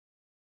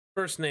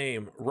 First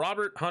name,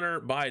 Robert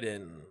Hunter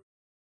Biden.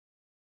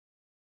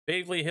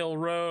 Bagley Hill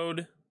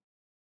Road,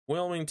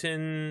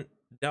 Wilmington,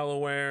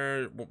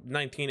 Delaware,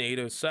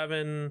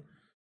 19807.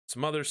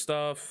 Some other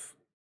stuff.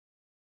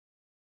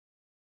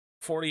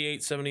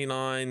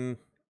 4879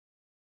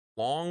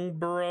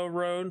 Loughborough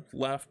Road,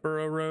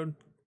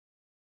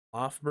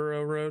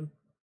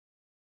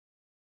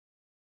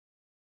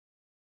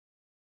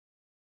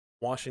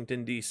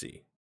 Washington,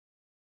 D.C.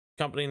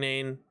 Company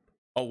name,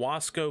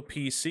 Owasco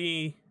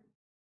PC.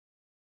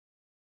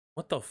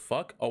 What the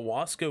fuck?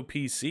 Owasco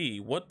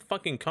PC? What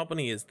fucking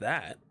company is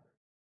that?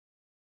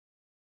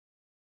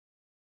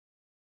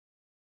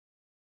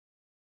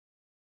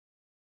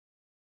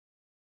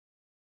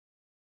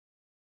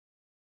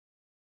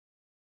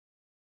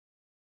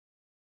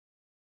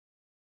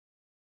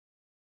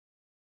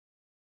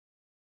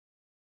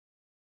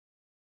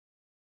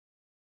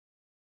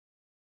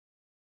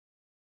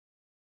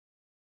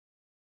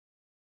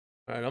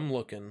 All right, I'm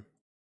looking.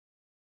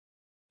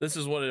 This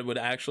is what it would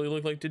actually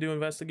look like to do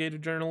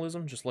investigative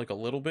journalism, just like a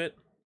little bit,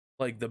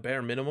 like the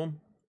bare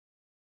minimum.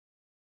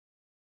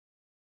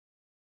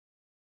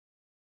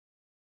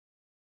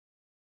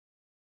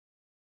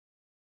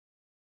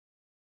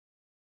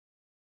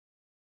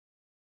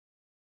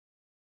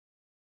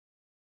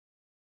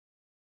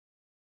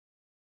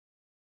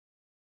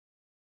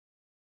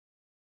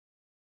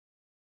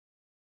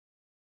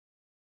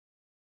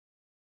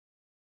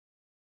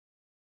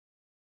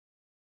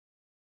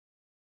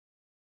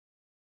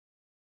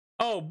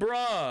 Oh,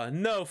 bruh,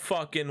 no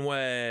fucking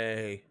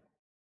way.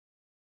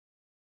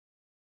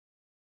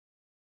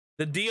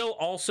 The deal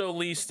also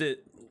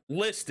listed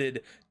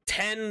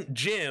 10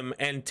 Jim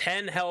and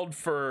 10 held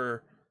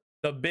for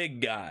the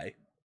big guy.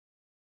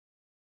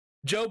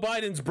 Joe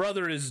Biden's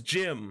brother is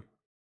Jim.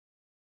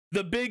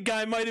 The big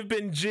guy might have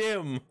been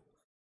Jim.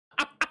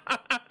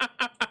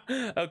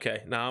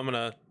 Okay, now I'm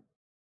gonna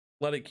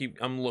let it keep.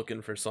 I'm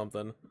looking for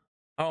something.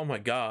 Oh my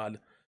god.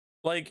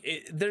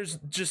 Like, there's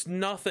just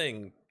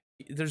nothing.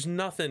 There's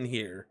nothing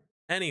here.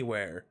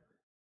 Anywhere.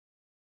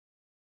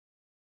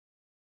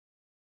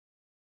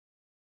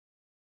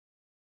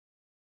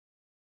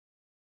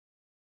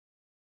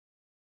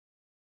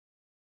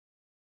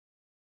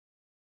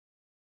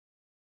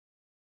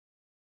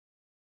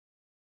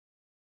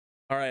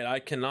 Alright, I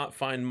cannot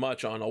find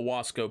much on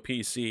Owasco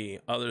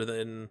PC other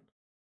than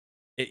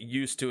it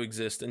used to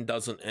exist and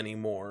doesn't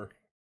anymore.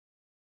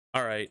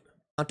 Alright.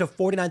 To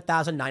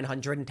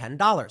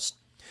 $49,910.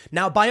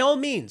 Now, by all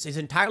means, it's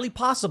entirely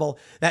possible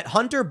that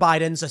Hunter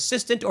Biden's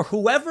assistant or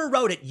whoever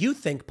wrote it, you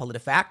think,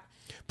 PolitiFact,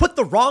 put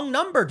the wrong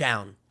number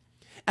down.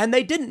 And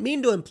they didn't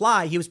mean to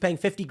imply he was paying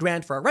 50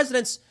 grand for a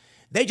residence.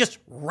 They just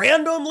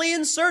randomly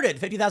inserted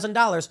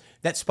 $50,000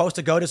 that's supposed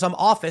to go to some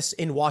office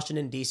in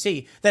Washington,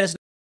 D.C. that is.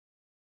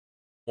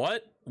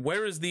 What?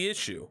 Where is the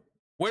issue?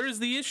 Where is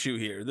the issue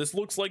here? This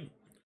looks like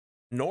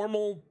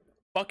normal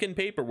fucking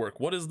paperwork.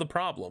 What is the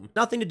problem?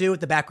 Nothing to do with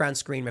the background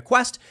screen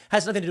request,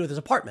 has nothing to do with his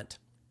apartment.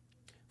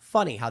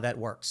 Funny how that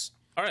works.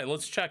 All right,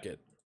 let's check it.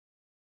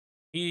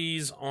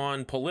 He's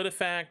on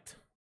PolitiFact.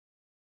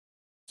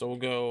 So we'll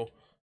go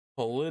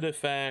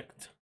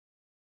PolitiFact.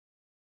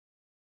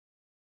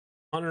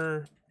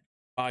 Hunter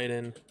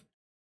Biden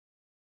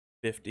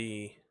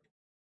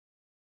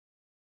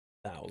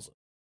 50,000.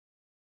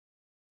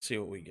 See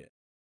what we get.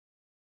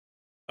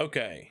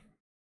 Okay.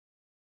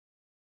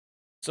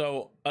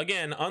 So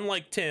again,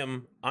 unlike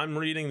Tim, I'm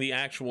reading the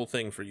actual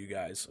thing for you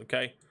guys,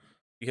 okay?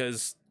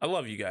 Because I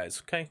love you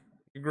guys, okay?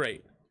 You're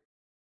great.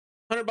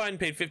 Hunter Biden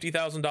paid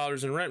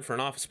 $50,000 in rent for an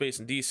office space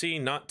in D.C.,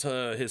 not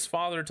to his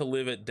father to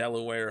live at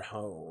Delaware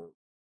home.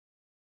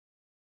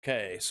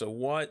 Okay, so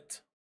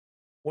what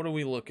are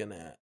we looking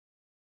at?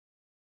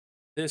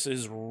 This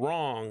is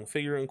wrong.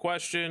 Figure in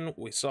question.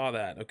 We saw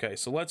that. Okay,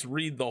 so let's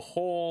read the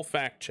whole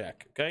fact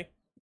check, okay?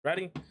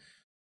 Ready?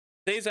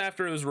 Days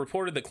after it was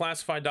reported that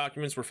classified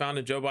documents were found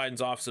in Joe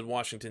Biden's office in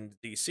Washington,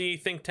 D.C.,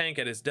 think tank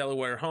at his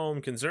Delaware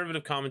home,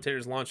 conservative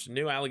commentators launched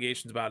new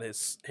allegations about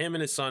him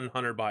and his son,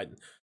 Hunter Biden.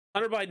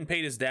 Hunter Biden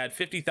paid his dad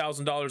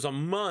 $50,000 a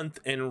month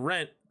in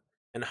rent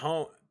and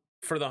home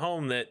for the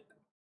home that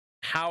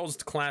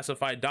housed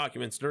classified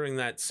documents. During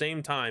that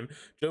same time,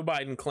 Joe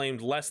Biden claimed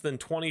less than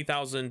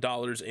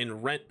 $20,000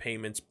 in rent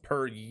payments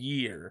per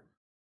year.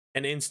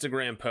 An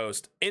Instagram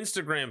post.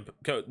 Instagram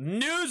code.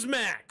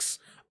 Newsmax!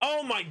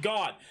 Oh my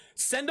god.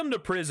 Send them to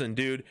prison,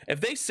 dude.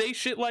 If they say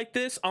shit like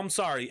this, I'm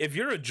sorry. If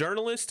you're a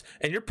journalist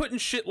and you're putting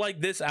shit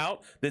like this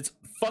out that's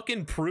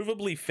fucking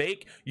provably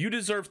fake, you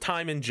deserve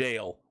time in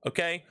jail,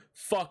 okay?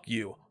 Fuck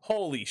you.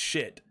 Holy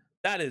shit.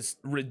 That is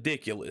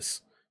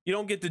ridiculous. You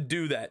don't get to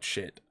do that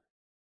shit.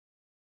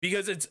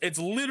 Because it's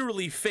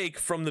literally fake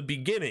from the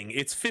beginning.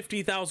 It's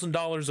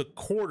 $50,000 a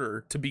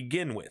quarter to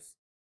begin with.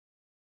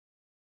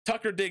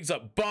 Tucker digs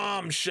up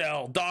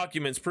bombshell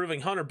documents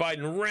proving Hunter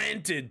Biden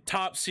rented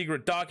top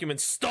secret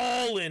documents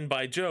stolen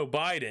by Joe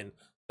Biden.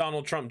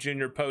 Donald Trump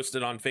Jr.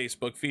 posted on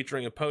Facebook,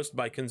 featuring a post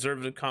by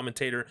conservative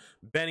commentator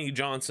Benny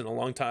Johnson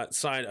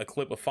alongside a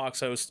clip of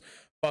Fox host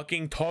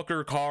fucking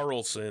Tucker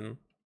Carlson.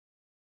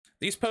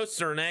 These posts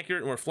are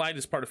inaccurate and were flagged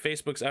as part of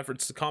Facebook's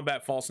efforts to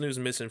combat false news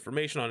and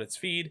misinformation on its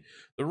feed.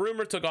 The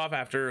rumor took off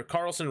after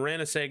Carlson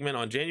ran a segment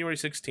on January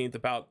 16th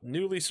about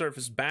newly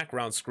surfaced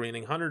background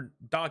screening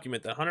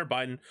document that Hunter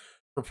Biden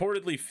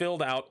purportedly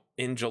filled out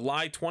in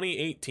July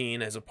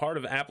 2018 as a part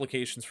of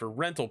applications for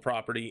rental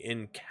property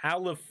in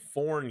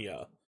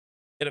California.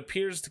 It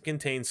appears to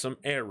contain some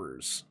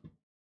errors.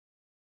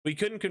 We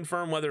couldn't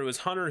confirm whether it was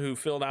Hunter who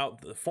filled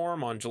out the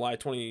form on July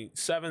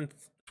 27th,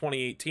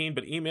 2018,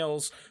 but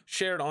emails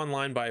shared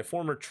online by a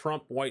former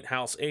Trump White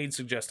House aide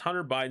suggest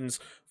Hunter Biden's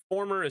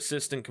former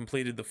assistant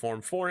completed the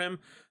form for him.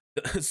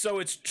 So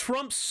it's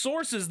Trump's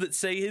sources that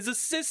say his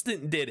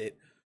assistant did it.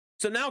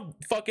 So now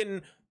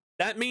fucking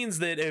that means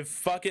that if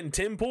fucking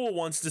Tim Pool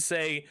wants to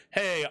say,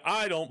 hey,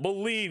 I don't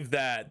believe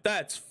that,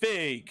 that's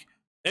fake,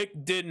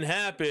 it didn't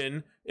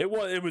happen, it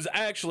was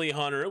actually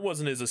Hunter, it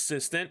wasn't his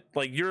assistant,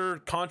 like, you're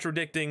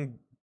contradicting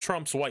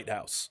Trump's White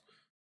House.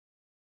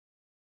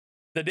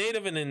 The date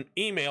of an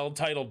email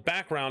titled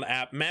Background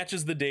App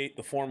matches the date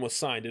the form was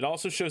signed. It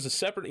also shows a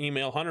separate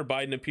email Hunter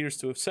Biden appears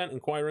to have sent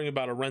inquiring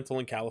about a rental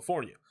in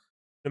California.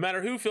 No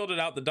matter who filled it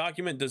out, the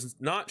document does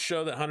not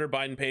show that Hunter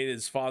Biden paid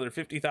his father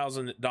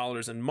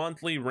 $50,000 in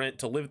monthly rent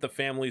to live at the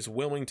family's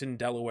Wilmington,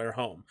 Delaware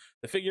home.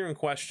 The figure in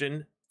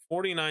question,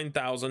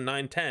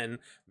 $49,910,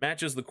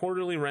 matches the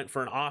quarterly rent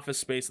for an office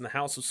space in the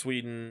House of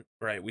Sweden.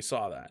 Right, we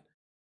saw that.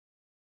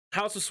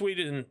 House of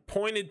Sweden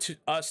pointed to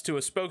us to a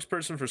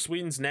spokesperson for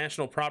Sweden's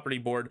National Property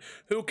Board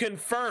who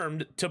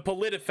confirmed to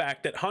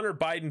PolitiFact that Hunter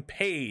Biden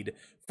paid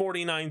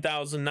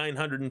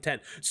 $49,910.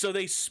 So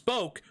they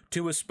spoke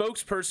to a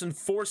spokesperson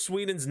for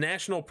Sweden's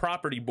National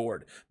Property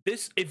Board.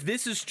 If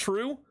this is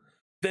true,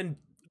 then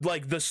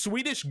like the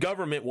Swedish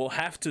government will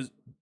have to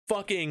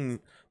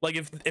fucking, like,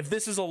 if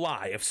this is a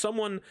lie, if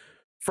someone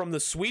from the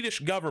Swedish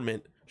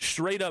government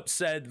straight up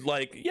said,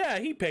 like, yeah,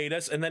 he paid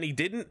us, and then he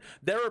didn't,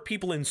 there are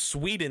people in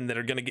Sweden that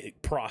are going to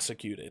get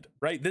prosecuted,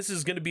 right? This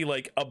is going to be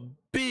like a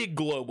big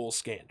global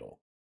scandal.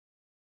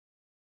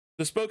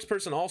 The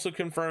spokesperson also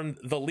confirmed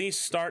the lease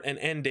start and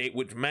end date,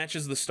 which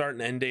matches the start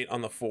and end date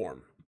on the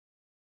form.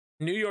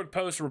 New York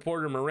Post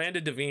reporter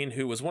Miranda Devine,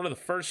 who was one of the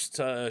first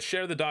to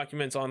share the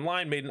documents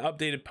online, made an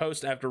updated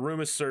post after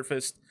rumors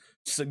surfaced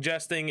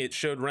suggesting it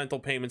showed rental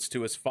payments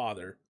to his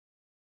father.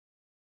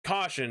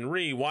 Caution,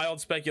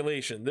 wild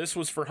speculation. This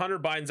was for Hunter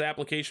Biden's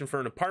application for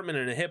an apartment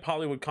in a hip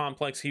Hollywood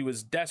complex he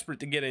was desperate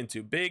to get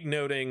into. Big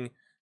noting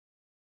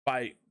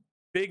by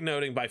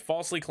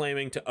falsely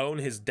claiming to own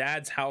his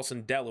dad's house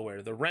in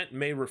Delaware. The rent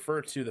may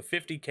refer to the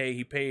 $50K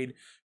he paid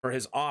for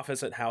his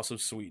office at House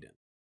of Sweden.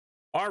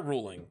 Our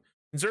ruling.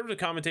 Conservative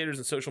commentators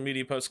and social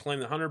media posts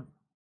claim that Hunter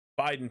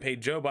Biden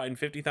paid Joe Biden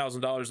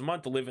 $50,000 a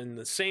month to live in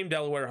the same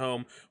Delaware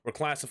home where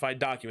classified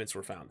documents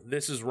were found.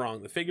 This is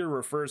wrong. The figure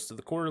refers to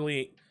the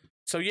quarterly.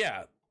 So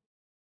yeah,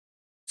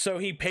 so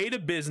he paid a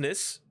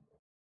business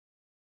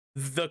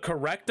the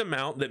correct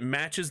amount that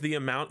matches the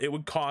amount it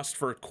would cost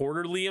for a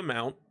quarterly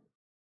amount.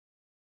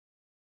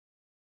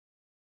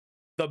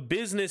 The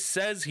business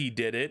says he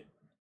did it.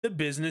 The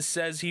business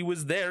says he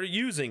was there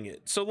using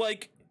it. So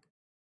like,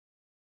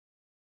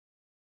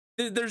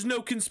 there's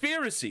no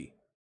conspiracy.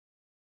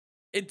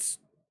 It's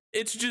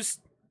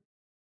just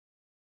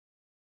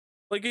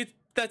like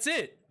that's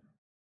it.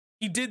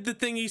 He did the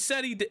thing he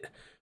said he did.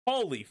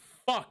 Holy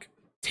fuck,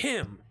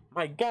 Tim,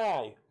 my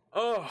guy.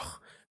 Ugh.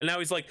 And now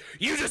he's like,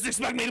 you just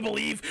expect me to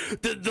believe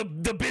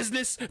the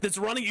business that's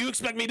running, you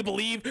expect me to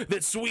believe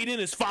that Sweden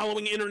is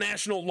following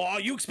international law?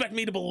 You expect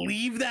me to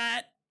believe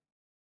that?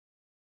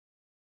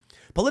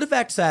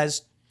 PolitiFact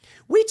says,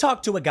 we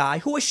talked to a guy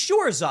who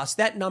assures us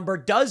that number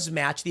does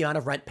match the amount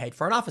of rent paid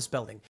for an office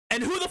building.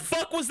 And who the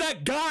fuck was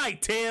that guy,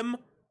 Tim?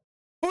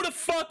 Who the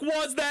fuck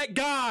was that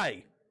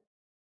guy?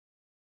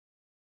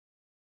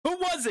 Who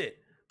was it?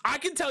 I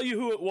can tell you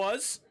who it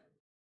was.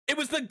 It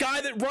was the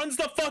guy that runs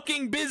the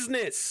fucking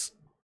business.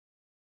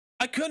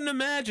 I couldn't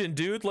imagine,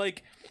 dude.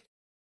 Like,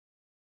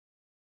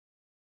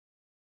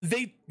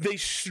 they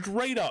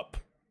straight up,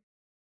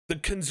 the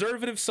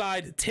conservative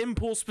side, Tim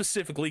Pool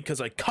specifically,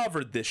 because I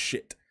covered this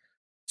shit,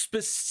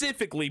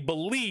 specifically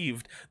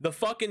believed the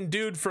fucking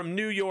dude from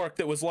New York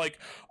that was like,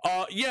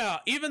 yeah,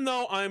 even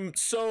though I'm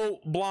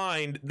so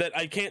blind that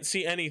I can't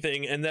see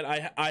anything and that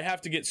I have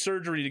to get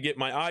surgery to get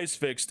my eyes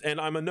fixed and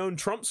I'm a known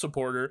Trump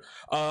supporter,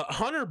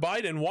 Hunter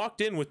Biden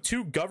walked in with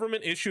 2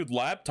 government issued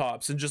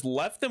laptops and just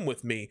left them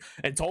with me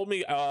and told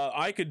me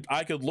I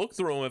could look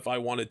through them if I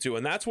wanted to,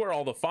 and that's where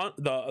all the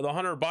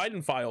Hunter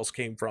Biden files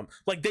came from.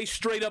 Like, they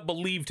straight up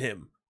believed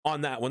him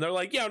on that one. They're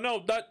like, yeah,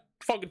 no, that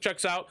fucking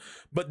checks out.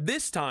 But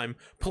this time,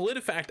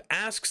 PolitiFact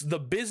asks the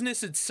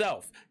business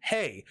itself,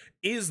 hey,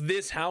 is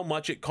this how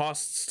much it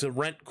costs to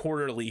rent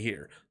quarterly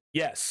here?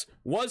 Yes.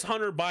 Was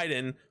Hunter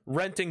Biden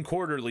renting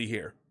quarterly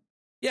here?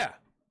 Yeah.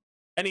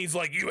 And he's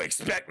like, you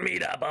expect me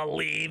to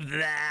believe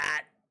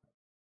that?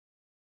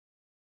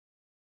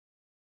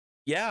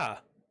 Yeah.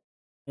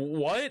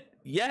 What?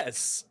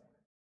 Yes.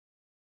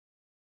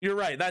 You're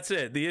right. That's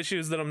it. The issue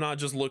is that I'm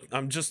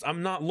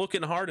not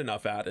looking hard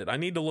enough at it. I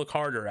need to look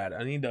harder at it.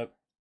 I need to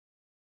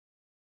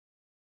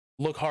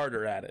look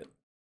harder at it.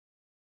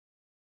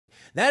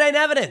 That ain't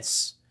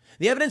evidence.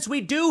 The evidence we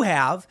do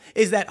have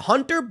is that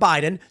Hunter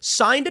Biden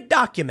signed a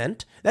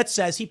document that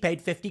says he paid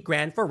 50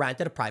 grand for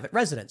rent at a private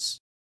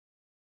residence.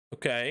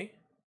 Okay.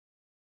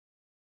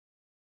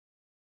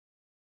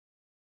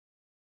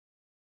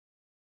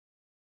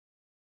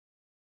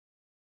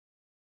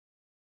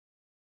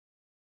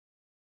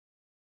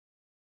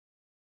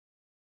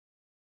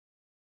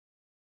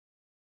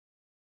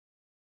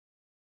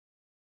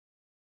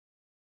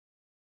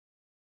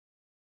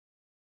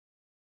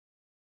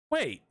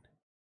 Wait.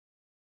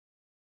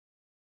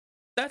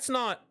 That's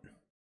not...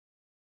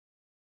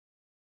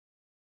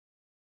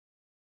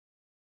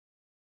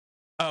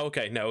 Oh,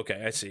 okay. No,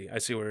 okay. I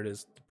see where it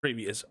is. The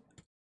previous.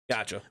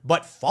 Gotcha.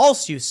 But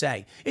false, you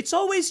say. It's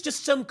always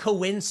just some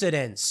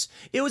coincidence.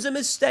 It was a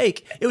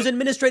mistake. It was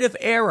administrative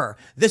error.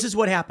 This is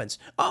what happens.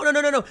 Oh,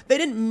 no. They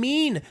didn't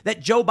mean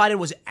that Joe Biden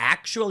was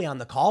actually on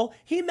the call.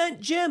 He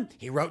meant Jim.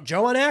 He wrote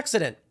Joe on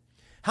accident.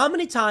 How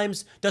many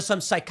times does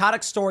some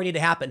psychotic story need to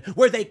happen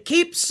where they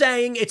keep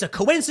saying it's a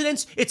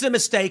coincidence, it's a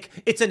mistake,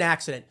 it's an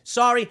accident?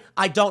 Sorry,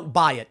 I don't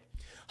buy it.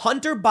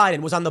 Hunter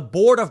Biden was on the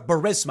board of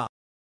Burisma.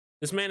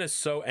 This man is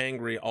so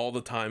angry all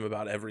the time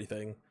about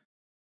everything.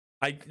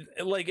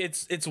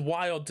 It's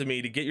wild to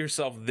me to get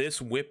yourself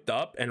this whipped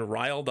up and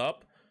riled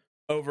up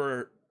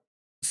over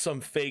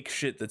some fake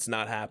shit that's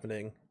not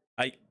happening.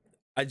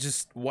 I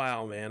just,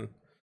 wow, man.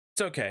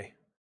 It's okay.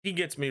 He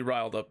gets me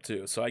riled up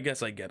too, so I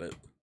guess I get it.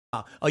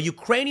 A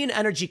Ukrainian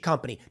energy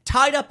company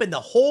tied up in the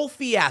whole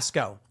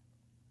fiasco.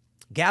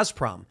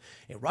 Gazprom,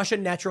 a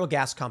Russian natural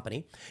gas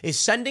company, is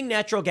sending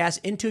natural gas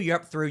into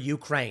Europe through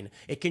Ukraine.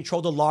 It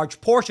controlled a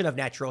large portion of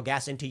natural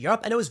gas into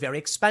Europe, and it was very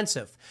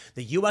expensive.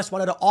 The U.S.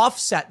 wanted to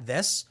offset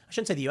this, I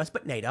shouldn't say the U.S.,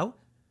 but NATO,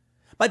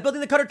 by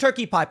building the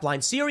Qatar-Turkey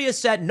pipeline. Syria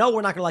said, no,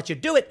 we're not going to let you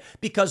do it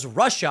because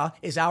Russia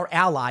is our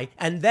ally,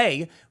 and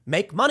they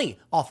make money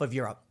off of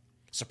Europe.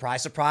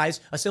 Surprise,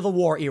 surprise, a civil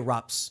war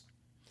erupts.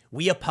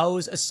 We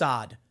oppose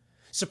Assad.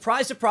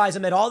 Surprise, surprise,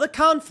 amid all the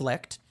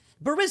conflict,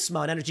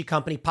 Burisma, an energy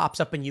company,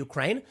 pops up in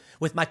Ukraine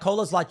with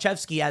Mykola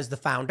Zlochevsky as the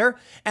founder,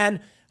 and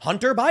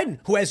Hunter Biden,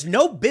 who has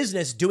no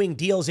business doing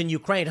deals in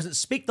Ukraine, doesn't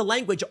speak the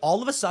language,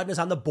 all of a sudden is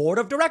on the board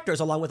of directors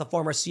along with a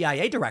former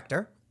CIA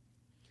director.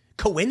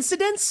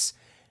 Coincidence?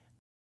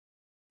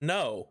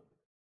 No,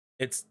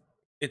 it's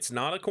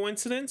not a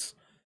coincidence.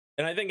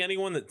 And I think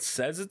anyone that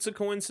says it's a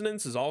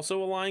coincidence is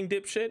also a lying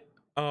dipshit.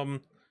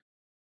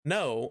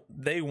 No,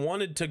 they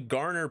wanted to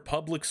garner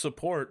public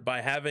support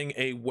by having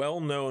a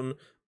well-known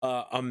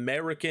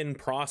American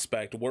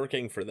prospect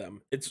working for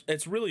them.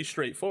 It's really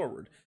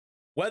straightforward.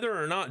 Whether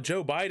or not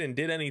Joe Biden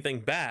did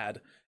anything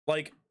bad,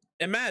 like,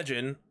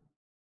 imagine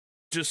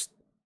just,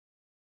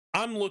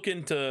 I'm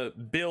looking to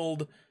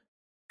build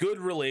good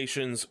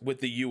relations with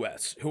the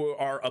US, who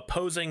are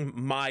opposing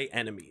my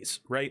enemies,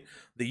 right?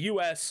 The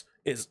US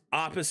is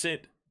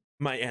opposite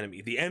my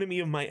enemy, the enemy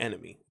of my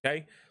enemy,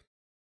 okay?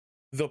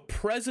 The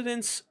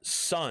president's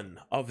son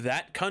of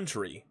that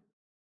country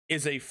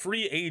is a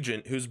free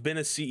agent who's been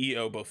a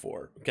CEO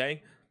before,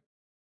 okay?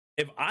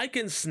 If I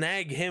can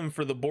snag him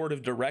for the board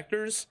of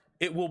directors,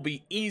 it will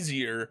be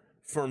easier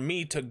for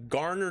me to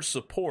garner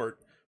support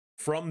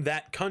from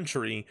that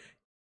country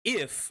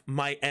if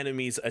my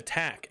enemies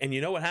attack. And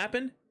you know what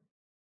happened?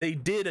 They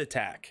did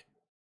attack.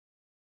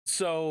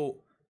 So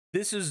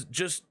this is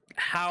just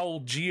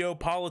how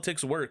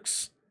geopolitics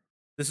works.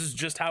 This is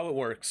just how it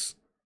works.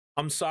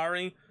 I'm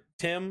sorry,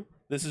 Tim,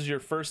 this is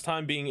your first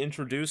time being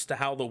introduced to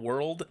how the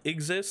world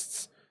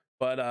exists,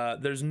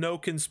 but there's no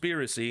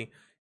conspiracy.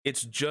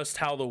 It's just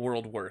how the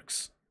world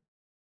works.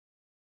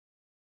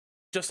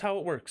 Just how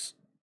it works.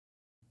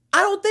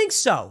 I don't think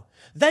so.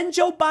 Then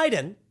Joe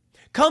Biden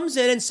comes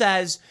in and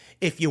says,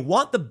 if you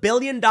want the $1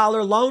 billion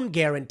loan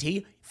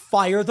guarantee,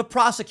 fire the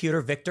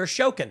prosecutor, Viktor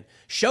Shokin.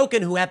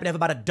 Shokin, who happened to have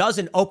about a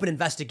dozen open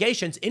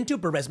investigations into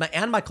Burisma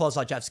and Mykola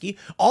Zlochevsky,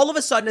 all of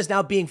a sudden is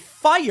now being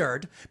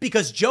fired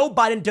because Joe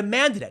Biden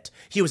demanded it.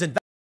 He was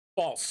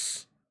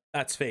false.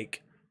 That's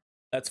fake.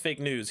 That's fake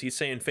news. He's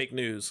saying fake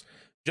news.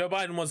 Joe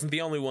Biden wasn't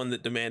the only one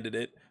that demanded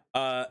it.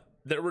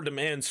 There were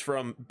demands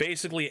from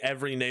basically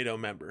every NATO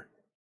member,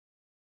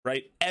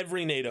 right?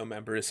 Every NATO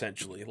member,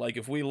 essentially. Like,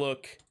 if we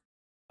look,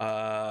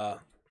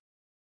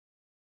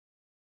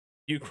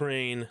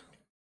 Ukraine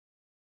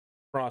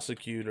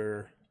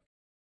prosecutor.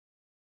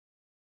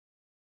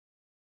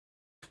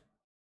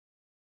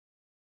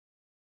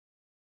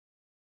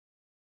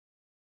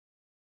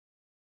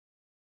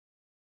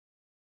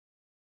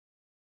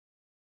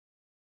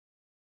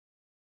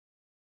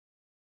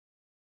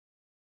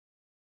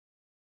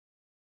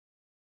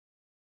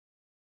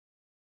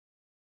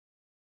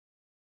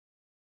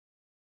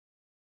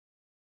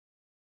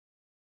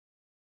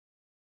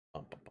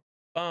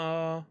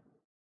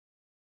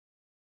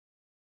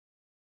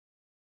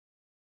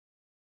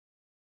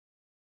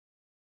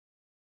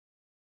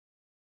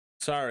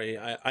 Sorry,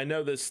 I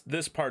know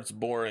this part's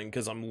boring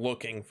because I'm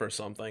looking for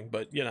something,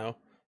 but you know.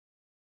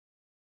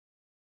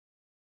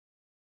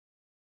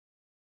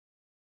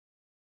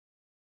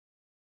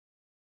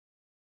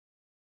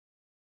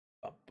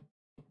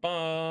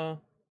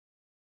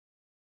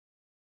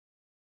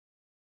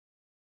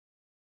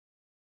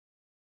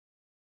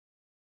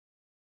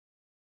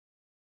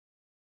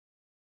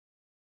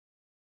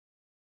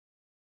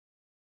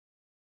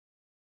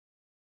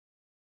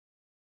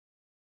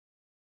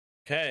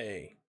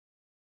 Okay.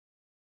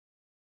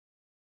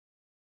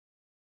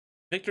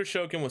 Viktor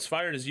Shokin was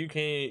fired as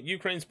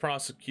Ukraine's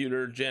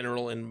prosecutor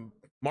general in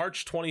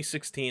March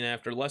 2016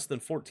 after less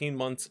than 14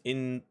 months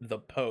in the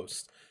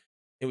post.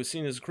 It was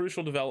seen as a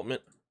crucial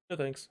development. No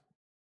thanks.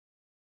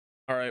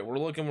 All right, we're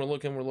looking.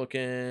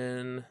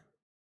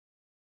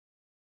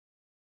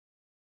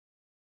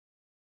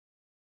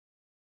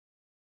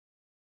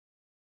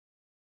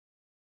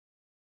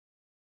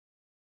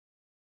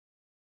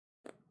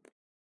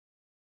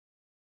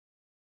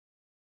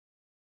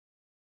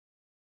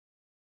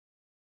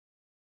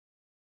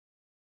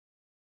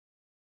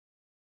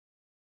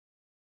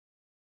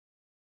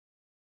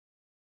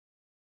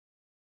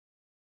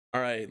 All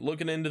right,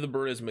 looking into the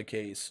Burisma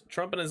case.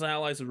 Trump and his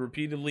allies have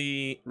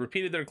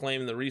repeated their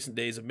claim in the recent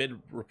days amid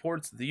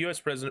reports that the U.S.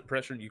 president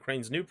pressured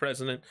Ukraine's new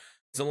president,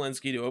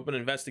 Zelensky, to open an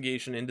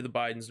investigation into the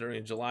Bidens during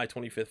a July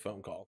 25th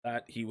phone call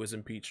that he was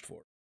impeached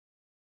for.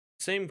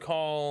 Same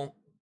call.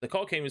 The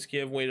call came as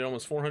Kiev waited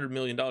almost $400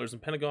 million in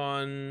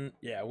Pentagon.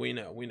 Yeah, we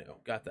know.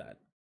 Got that.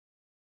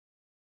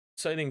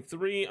 Citing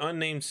 3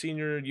 unnamed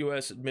senior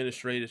U.S.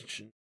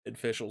 administration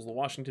officials, the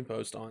Washington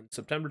Post, on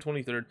September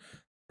 23rd,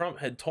 Trump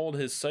had told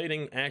his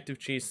citing active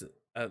chiefs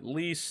at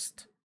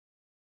least.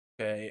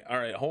 Okay, all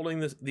right,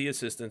 holding the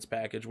assistance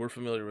package. We're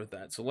familiar with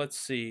that. So let's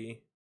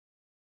see.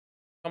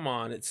 Come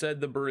on, it said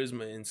the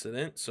Burisma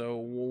incident. So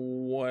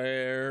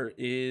where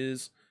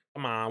is?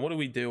 Come on, what are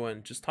we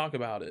doing? Just talk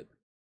about it.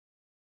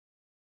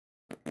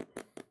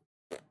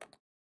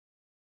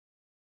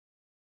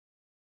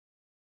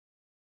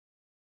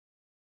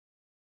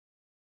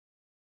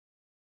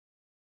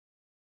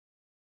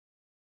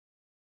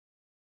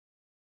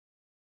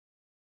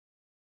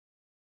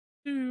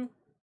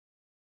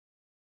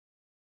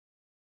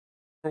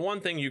 For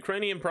one thing,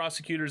 Ukrainian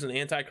prosecutors and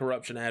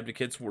anti-corruption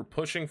advocates were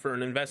pushing for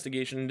an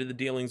investigation into the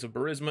dealings of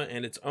Burisma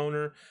and its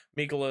owner,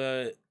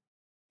 Mykola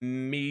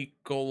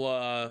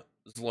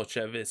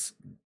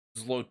Zlochevsky.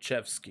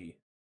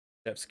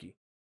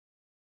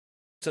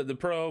 Said the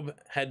probe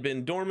had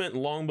been dormant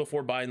long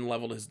before Biden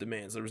leveled his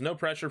demands. There was no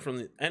pressure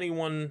from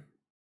anyone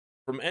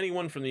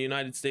from the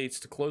United States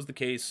to close the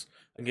case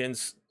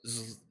against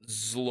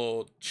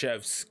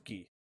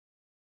Zlochevsky.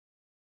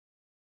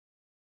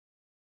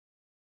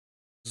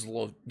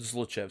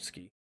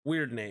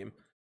 Weird name.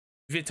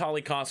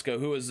 Vitaly Kosko,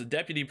 who was the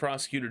deputy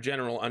prosecutor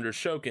general under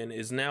Shokin,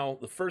 is now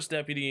the first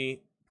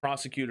deputy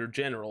prosecutor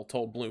general,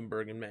 told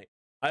Bloomberg in May.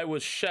 I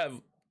was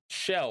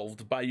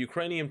shelved by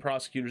Ukrainian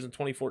prosecutors in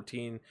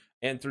 2014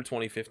 and through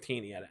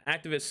 2015. He had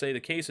activists say the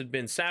case had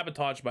been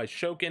sabotaged by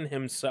Shokin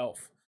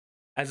himself.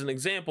 As an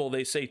example,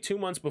 they say 2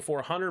 months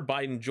before Hunter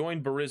Biden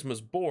joined Burisma's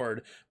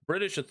board,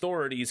 British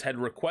authorities had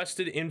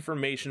requested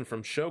information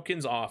from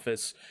Shokin's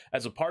office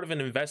as a part of an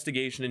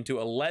investigation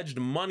into alleged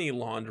money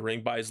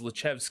laundering by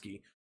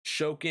Zlochevsky.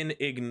 Shokin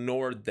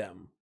ignored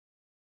them.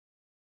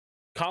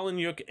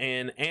 Kolinyuk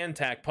and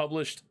Antak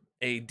published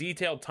a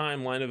detailed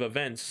timeline of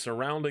events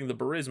surrounding the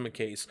Burisma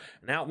case,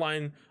 an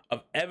outline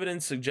of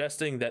evidence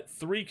suggesting that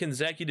 3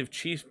 consecutive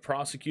chief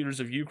prosecutors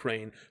of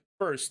Ukraine,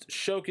 first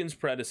Shokin's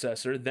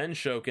predecessor, then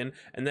Shokin,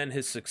 and then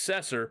his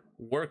successor,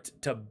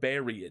 worked to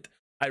bury it.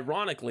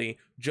 Ironically,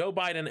 Joe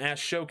Biden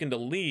asked Shokin to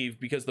leave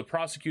because the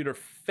prosecutor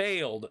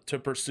failed to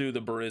pursue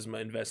the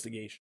Burisma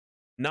investigation,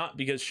 not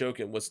because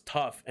Shokin was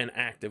tough and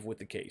active with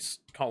the case,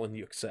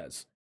 Kolinyuk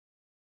says.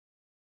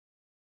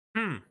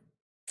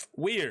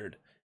 Weird.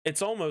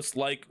 It's almost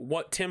like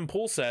what Tim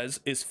Pool says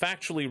is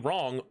factually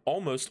wrong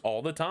almost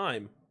all the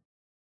time.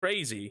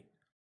 Crazy.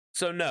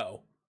 So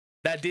no,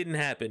 that didn't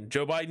happen.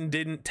 Joe Biden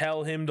didn't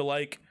tell him to,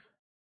 like,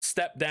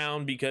 step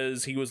down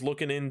because he was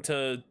looking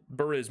into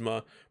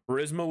Burisma.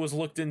 Burisma was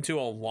looked into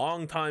a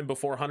long time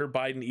before Hunter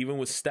Biden even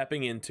was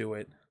stepping into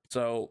it.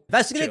 So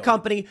investigating a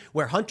company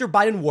where Hunter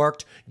Biden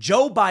worked,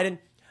 Joe Biden.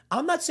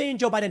 I'm not saying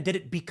Joe Biden did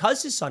it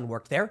because his son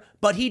worked there,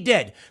 but he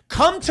did.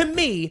 Come to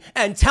me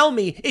and tell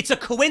me it's a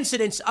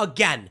coincidence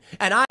again.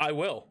 And I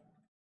will.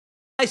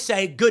 I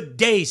say, good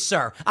day,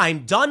 sir.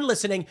 I'm done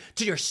listening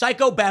to your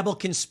psychobabble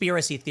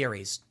conspiracy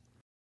theories.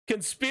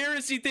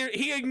 Conspiracy theory.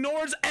 He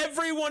ignores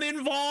everyone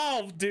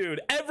involved, dude.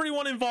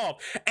 Everyone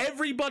involved.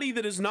 Everybody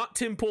that is not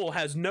Tim Pool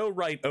has no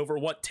right over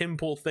what Tim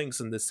Pool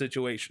thinks in this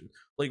situation.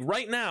 Like,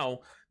 right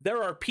now,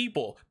 there are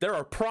people, there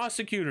are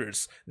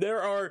prosecutors,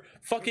 there are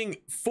fucking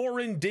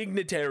foreign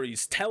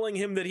dignitaries telling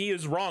him that he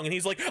is wrong, and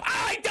he's like,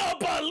 I don't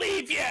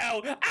believe you!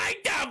 I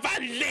don't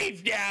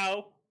believe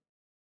you!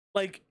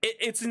 Like,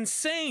 it's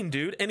insane,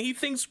 dude. And he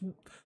thinks,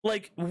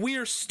 like,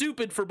 we're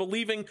stupid for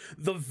believing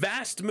the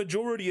vast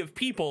majority of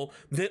people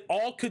that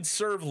all could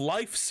serve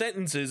life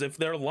sentences if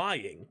they're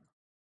lying.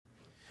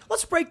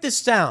 Let's break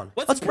this down.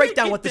 Let's break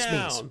down what this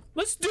means.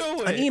 Let's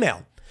do it. An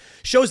email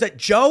shows that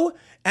Joe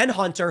and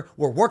Hunter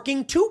were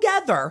working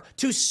together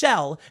to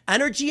sell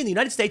energy in the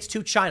United States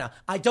to China.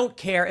 I don't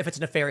care if it's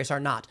nefarious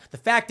or not. The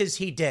fact is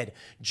he did.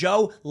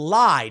 Joe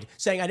lied,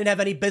 saying I didn't have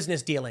any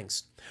business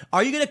dealings.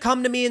 Are you going to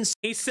come to me and say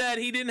he said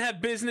he didn't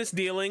have business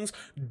dealings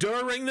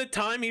during the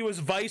time he was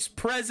vice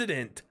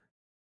president?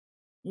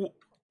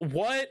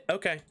 What?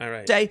 Okay, all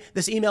right. Say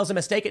this email's a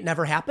mistake, it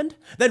never happened?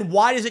 Then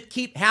why does it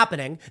keep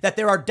happening that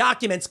there are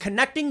documents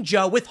connecting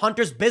Joe with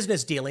Hunter's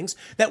business dealings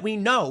that we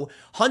know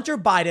Hunter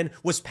Biden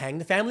was paying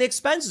the family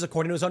expenses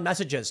according to his own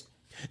messages?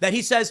 That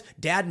he says,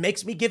 Dad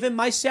makes me give him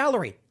my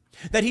salary.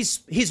 That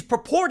he's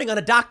purporting on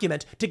a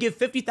document to give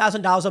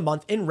 $50,000 a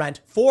month in rent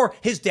for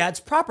his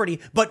dad's property,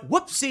 but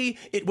whoopsie,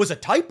 it was a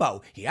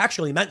typo. He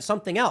actually meant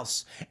something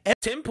else.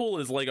 Tim Pool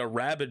is like a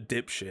rabid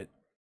dipshit.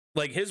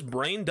 Like, his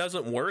brain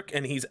doesn't work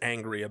and he's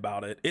angry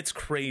about it. It's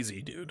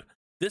crazy, dude.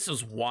 This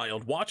is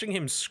wild. Watching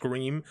him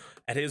scream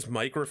at his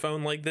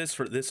microphone like this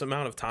for this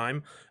amount of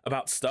time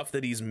about stuff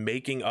that he's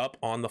making up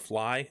on the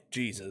fly.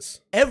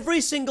 Jesus.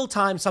 Every single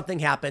time something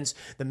happens,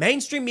 the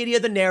mainstream media,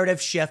 the narrative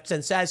shifts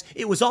and says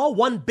it was all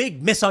one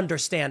big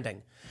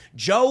misunderstanding.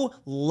 Joe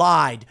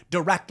lied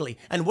directly.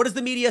 And what does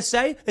the media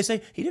say? They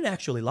say he didn't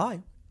actually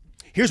lie.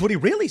 Here's what he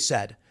really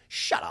said.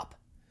 Shut up.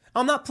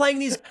 I'm not playing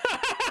these.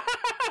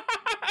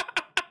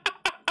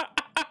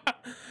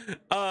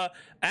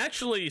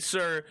 Actually,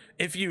 sir,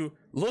 if you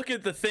look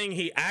at the thing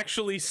he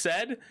actually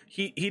said,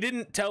 he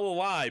didn't tell a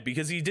lie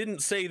because he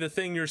didn't say the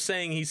thing you're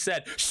saying he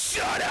said.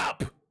 Shut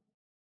up!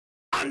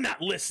 I'm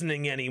not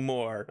listening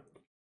anymore.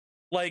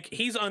 Like,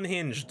 he's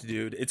unhinged,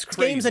 dude. It's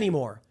crazy. Games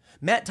anymore.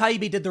 Matt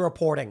Taibbi did the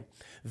reporting.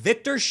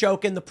 Viktor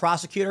Shokin, the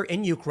prosecutor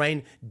in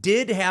Ukraine,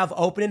 did have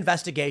open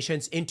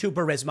investigations into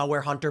Burisma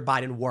where Hunter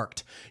Biden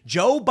worked.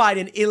 Joe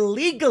Biden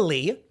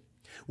illegally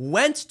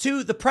went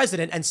to the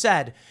president and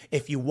said,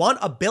 if you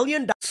want $1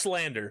 billion...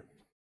 Slander.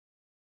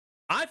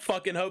 I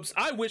fucking hope...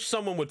 I wish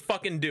someone would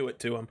fucking do it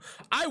to him.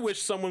 I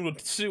wish someone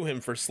would sue him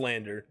for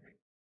slander.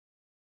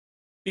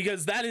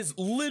 Because that is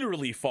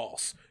literally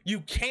false.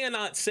 You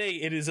cannot say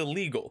it is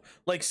illegal.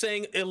 Like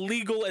saying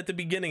illegal at the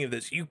beginning of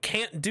this. You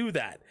can't do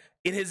that.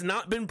 It has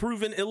not been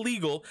proven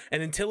illegal,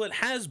 and until it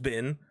has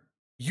been,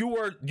 you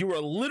are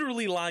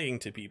literally lying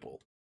to people.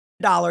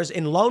 Dollars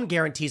in loan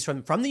guarantees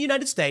from the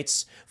United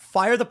States,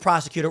 fire the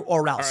prosecutor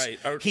or else.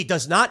 All right. He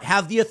does not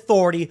have the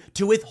authority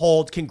to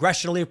withhold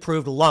congressionally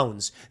approved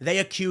loans. They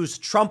accuse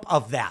Trump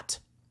of that.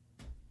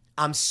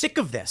 I'm sick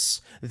of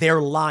this.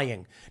 They're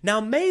lying. Now,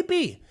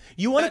 maybe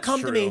you want to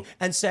come to me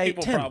and say,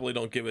 people Tim, probably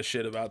don't give a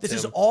shit about this Tim.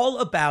 is all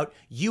about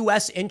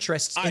U.S.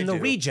 interests in the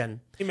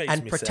region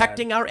and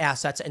protecting our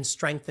assets and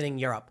strengthening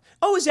Europe.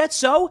 Oh, is that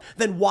so?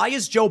 Then why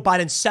is Joe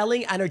Biden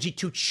selling energy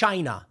to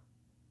China?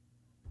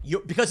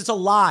 Because it's a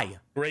lie.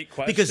 Great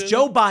question. Because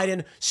Joe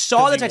Biden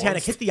saw the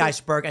Titanic hit the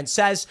iceberg and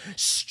says,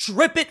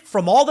 strip it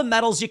from all the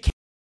metals you can.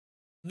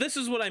 This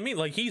is what I mean.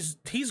 Like, he's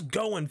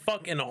going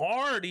fucking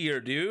hard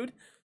here, dude.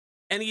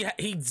 And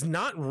he's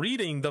not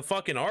reading the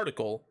fucking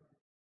article.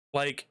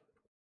 Like,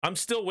 I'm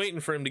still waiting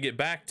for him to get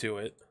back to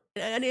it.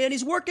 And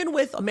he's working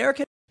with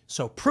American.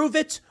 So prove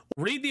it.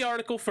 Read the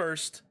article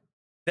first,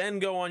 then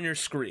go on your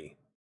scree,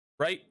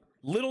 right?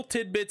 Little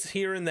tidbits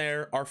here and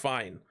there are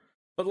fine.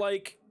 But,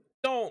 like,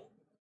 don't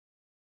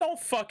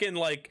fucking,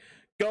 like,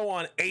 go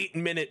on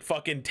 8-minute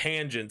fucking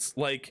tangents.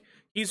 Like,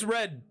 he's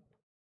read,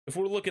 if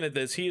we're looking at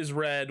this, he has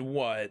read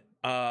what?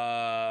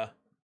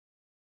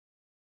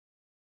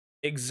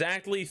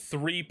 Exactly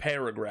 3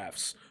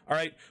 paragraphs. All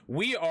right,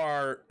 we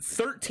are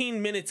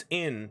 13 minutes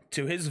in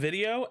to his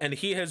video, and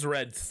he has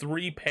read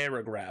 3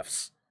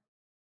 paragraphs.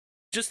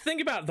 Just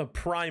think about the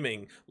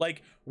priming.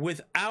 Like,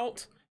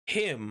 without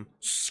him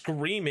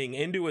screaming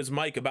into his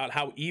mic about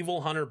how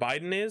evil Hunter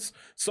Biden is,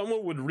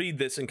 someone would read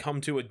this and come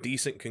to a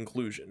decent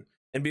conclusion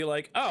and be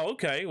like, oh,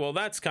 okay, well,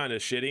 that's kind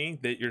of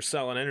shitty that you're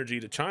selling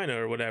energy to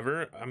China or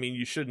whatever. I mean,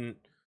 you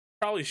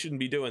probably shouldn't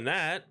be doing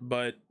that,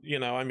 but, you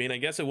know, I mean, I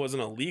guess it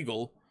wasn't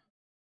illegal.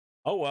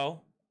 Oh,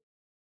 well.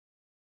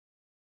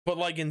 But,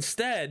 like,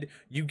 instead,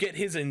 you get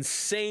his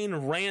insane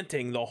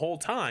ranting the whole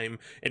time,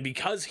 and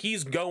because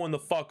he's going the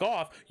fuck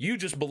off, you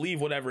just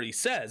believe whatever he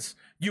says.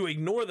 You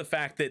ignore the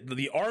fact that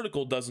the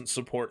article doesn't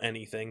support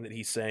anything that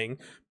he's saying,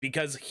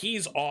 because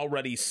he's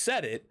already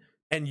said it,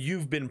 and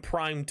you've been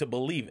primed to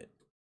believe it.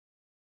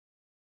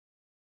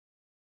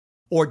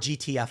 Or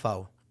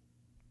GTFO.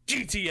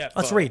 GTFO.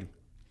 Let's read.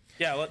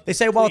 Yeah, they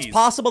say, well, it's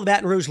possible the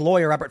Baton Rouge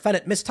lawyer, Robert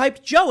Fennett,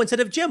 mistyped Joe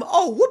instead of Jim.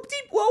 Oh, whoop-de,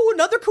 whoa,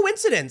 another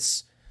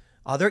coincidence.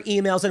 Other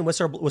emails and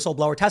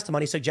whistleblower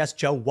testimony suggest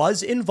Joe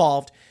was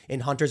involved in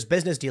Hunter's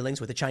business dealings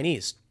with the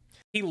Chinese.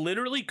 He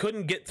literally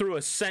couldn't get through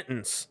a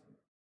sentence.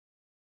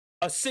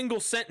 A single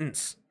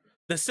sentence.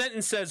 The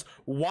sentence says,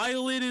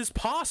 while it is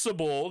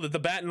possible that the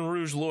Baton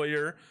Rouge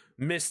lawyer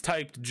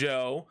mistyped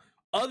Joe,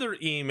 other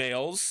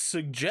emails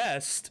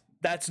suggest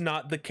that's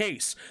not the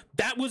case.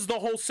 That was the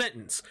whole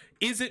sentence.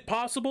 Is it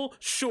possible?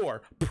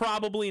 Sure.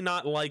 Probably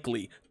not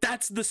likely.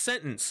 That's the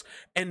sentence.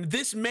 And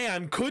this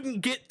man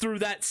couldn't get through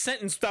that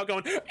sentence without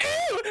going,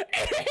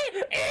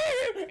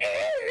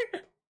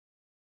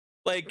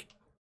 like,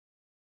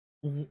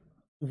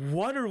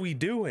 what are we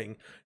doing?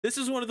 This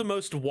is one of the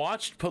most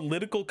watched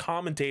political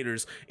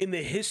commentators in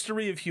the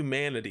history of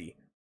humanity.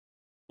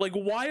 Like,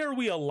 why are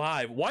we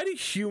alive? Why do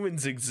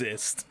humans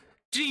exist?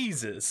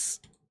 Jesus.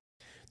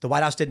 The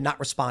White House did not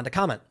respond to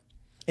comment.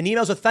 In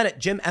emails with Fennett,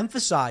 Jim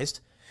emphasized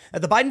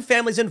that the Biden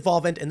family's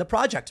involvement in the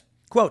project.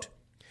 Quote,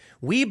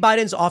 we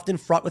Bidens often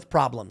fraught with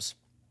problems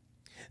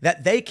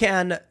that they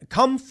can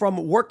come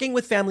from working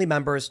with family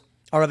members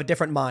or of a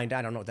different mind.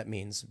 I don't know what that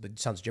means, but it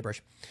sounds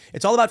gibberish.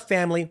 It's all about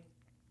family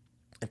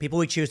and people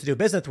we choose to do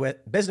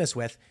business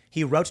with,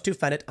 he wrote to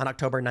Fennett on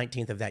October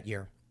 19th of that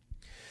year.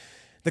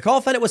 The call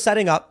Fennett was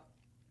setting up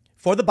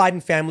for the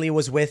Biden family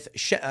was with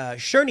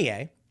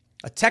Cheniere,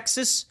 a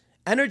Texas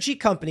energy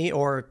company,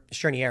 or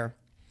Cheniere,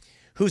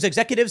 whose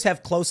executives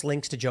have close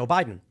links to Joe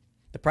Biden.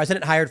 The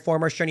president hired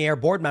former Cheniere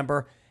board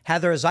member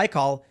Heather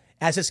Zykal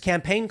As his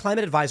campaign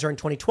climate advisor in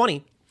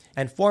 2020,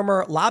 and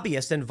former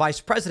lobbyist and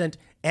vice president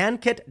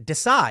Ankit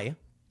Desai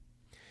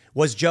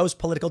was Joe's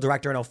political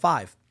director in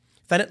 2005.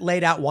 Fennett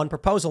laid out one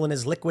proposal in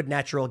his liquid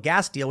natural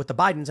gas deal with the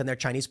Bidens and their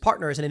Chinese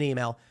partners in an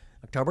email,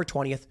 October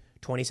 20th,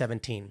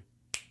 2017.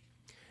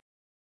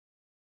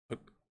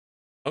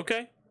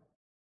 Okay.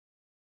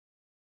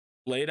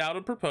 Laid out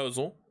a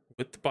proposal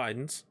with the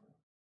Bidens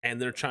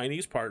and their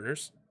Chinese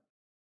partners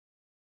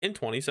in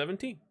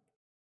 2017.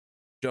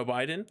 Joe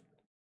Biden,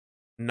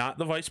 not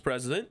the vice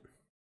president,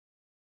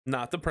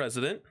 not the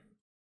president.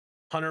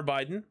 Hunter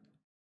Biden,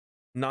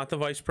 not the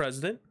vice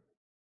president,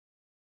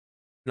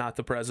 not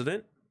the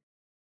president.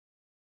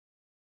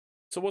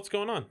 So what's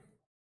going on?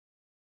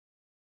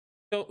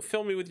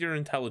 Fill me with your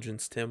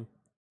intelligence, Tim.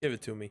 Give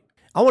it to me.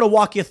 I want to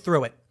walk you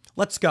through it.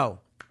 Let's go.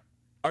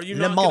 Are you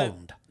Le not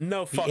Monde.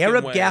 No fucking The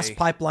Arab way. gas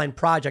pipeline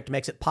project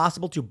makes it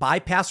possible to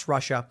bypass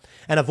Russia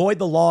and avoid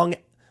the long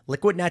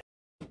liquid natural.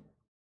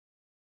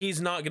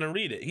 He's not going to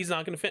read it. He's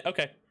not going to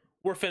okay,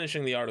 we're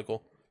finishing the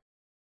article.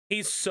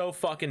 He's so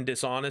fucking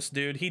dishonest,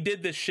 dude. He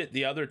did this shit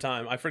the other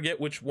time. I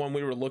forget which one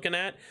we were looking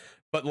at,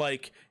 but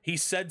like he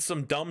said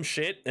some dumb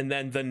shit and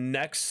then the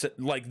next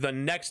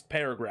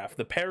paragraph,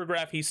 the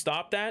paragraph he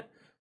stopped at,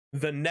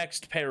 the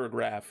next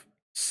paragraph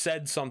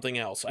said something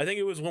else. I think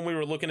it was when we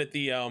were looking at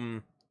the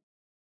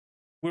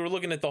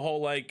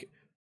whole, like,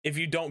 if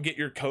you don't get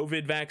your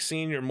COVID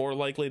vaccine, you're more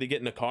likely to get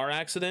in a car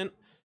accident.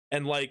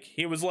 And like,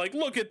 he was like,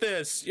 look at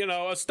this, you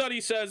know, a study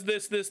says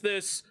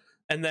this.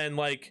 And then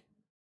like,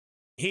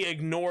 he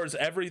ignores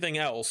everything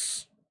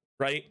else,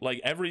 right? Like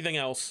everything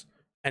else,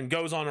 and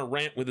goes on a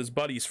rant with his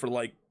buddies for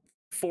like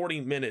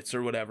 40 minutes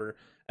or whatever.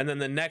 And then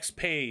the next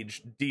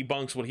page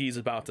debunks what he's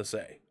about to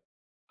say.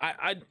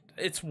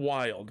 It's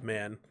wild,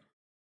 man.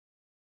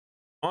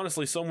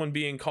 Honestly, someone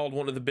being called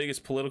one of the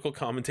biggest political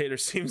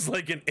commentators seems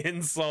like an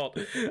insult.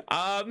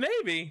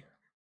 Maybe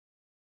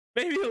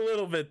a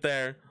little bit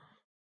there.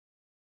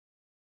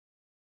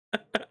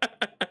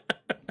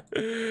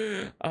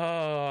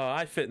 Oh,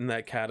 I fit in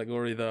that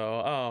category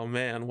though. Oh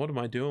man, what am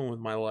I doing with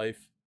my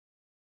life?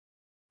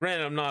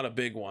 Granted, I'm not a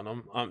big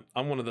one.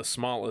 I'm one of the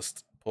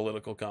smallest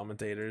political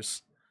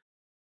commentators.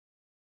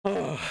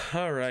 Oh,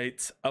 all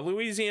right. A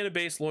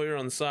Louisiana-based lawyer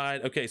on the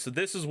side. Okay, so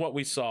this is what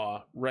we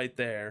saw right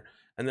there.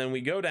 And then we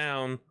go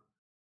down.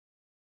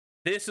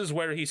 This is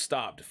where he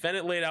stopped.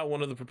 Fennett laid out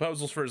one of the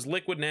proposals for his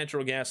liquid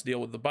natural gas deal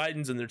with the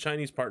Bidens and their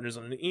Chinese partners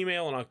on an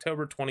email on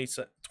October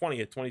 20th,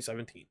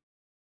 2017.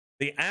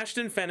 The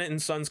Ashton Fennett and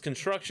Sons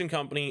Construction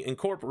Company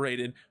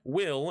Incorporated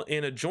will,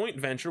 in a joint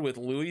venture with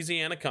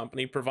Louisiana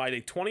Company, provide a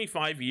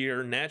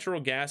 25-year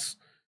natural gas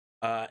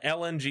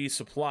LNG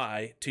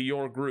supply to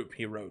your group,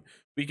 he wrote.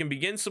 We can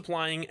begin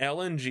supplying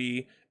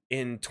LNG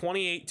in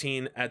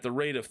 2018 at the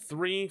rate of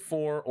 3,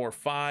 4, or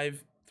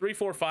 5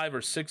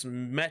 or 6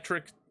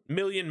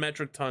 million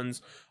metric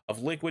tons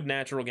of liquid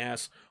natural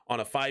gas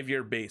on a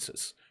 5-year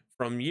basis.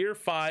 From year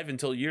 5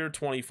 until year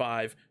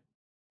 25,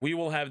 we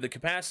will have the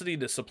capacity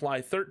to supply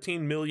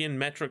 13 million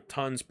metric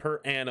tons per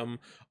annum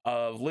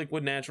of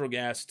liquid natural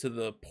gas to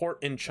the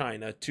port in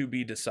China, to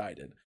be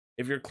decided.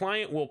 If your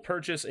client will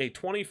purchase a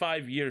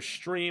 25-year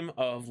stream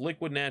of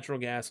liquid natural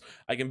gas,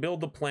 I can build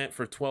the plant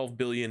for $12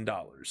 billion.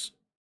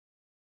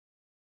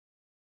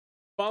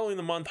 Following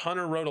the month,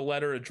 Hunter wrote a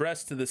letter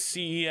addressed to the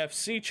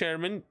CEFC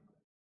chairman,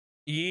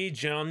 Yi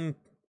Jianming,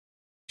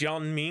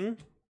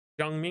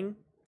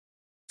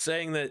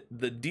 saying that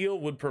the deal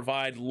would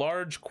provide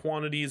large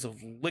quantities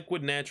of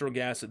liquid natural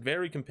gas at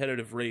very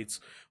competitive rates,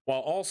 while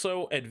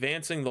also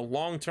advancing the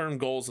long-term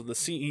goals of the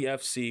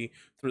CEFC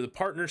through the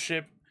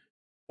partnership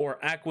or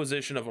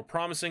acquisition of a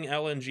promising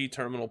LNG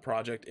terminal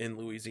project in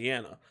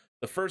Louisiana.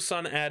 The First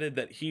Son added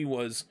that he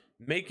was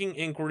making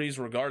inquiries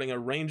regarding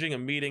arranging a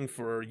meeting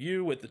for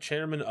you with the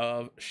chairman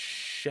of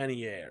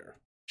Cheniere.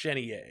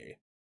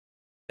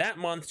 That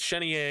month,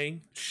 Cheniere,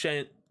 that's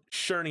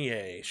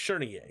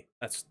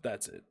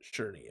it,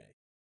 Cheniere.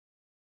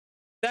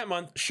 That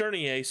month,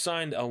 Cheniere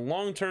signed a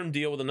long-term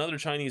deal with another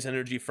Chinese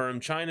energy firm,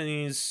 China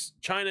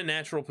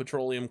Natural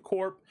Petroleum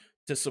Corp,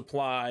 to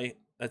supply,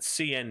 that's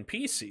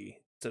CNPC,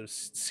 to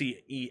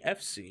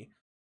CEFC,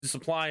 to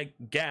supply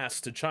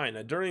gas to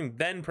China during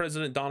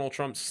then-President Donald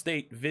Trump's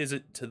state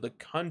visit to the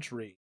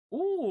country.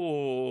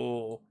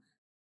 Ooh.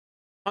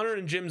 Hunter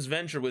and Jim's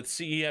venture with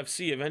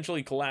CEFC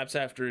eventually collapsed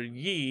after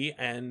Yi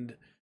and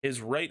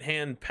his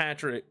right-hand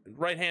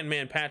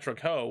man Patrick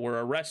Ho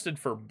were arrested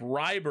for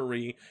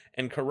bribery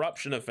and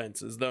corruption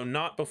offenses, though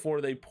not before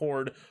they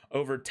poured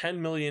over $10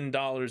 million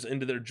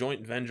into their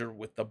joint venture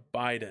with the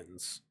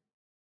Bidens.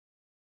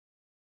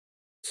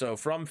 So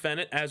from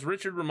Fennett, as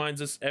Richard reminds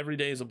us, every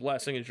day is a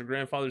blessing. As your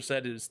grandfather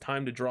said, it is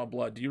time to draw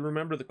blood. Do you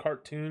remember the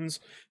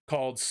cartoons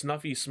called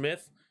Snuffy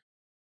Smith?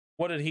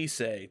 What did he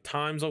say?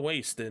 Time's a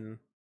wastin'.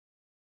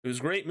 It was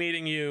great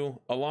meeting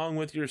you, along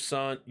with your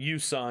son,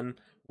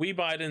 We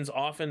Bidens,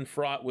 often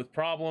fraught with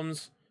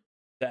problems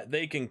that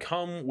they can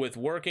come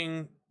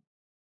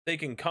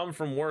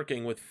from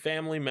working with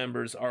family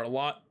members, are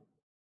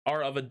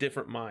of a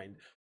different mind.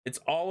 It's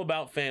all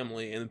about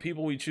family and the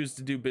people we choose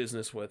to do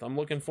business with. I'm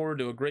looking forward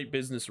to a great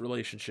business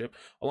relationship,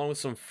 along with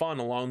some fun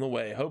along the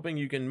way. Hoping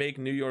you can make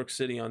New York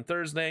City on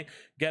Thursday,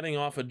 getting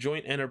off a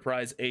joint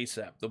enterprise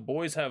ASAP. The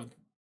boys have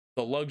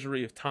the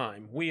luxury of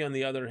time. We, on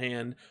the other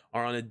hand,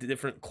 are on a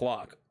different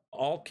clock.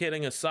 All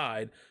kidding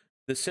aside,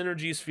 the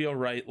synergies feel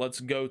right. Let's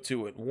go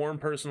to it. Warm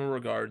personal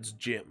regards,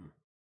 Jim.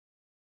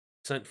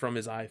 Sent from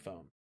his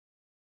iPhone.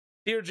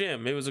 Dear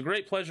Jim, it was a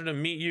great pleasure to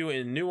meet you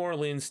in New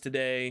Orleans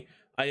today.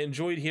 I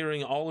enjoyed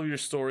hearing all of your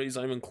stories.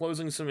 I'm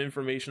enclosing some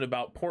information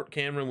about Port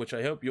Cameron, which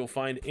I hope you'll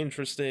find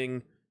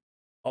interesting,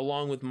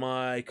 along with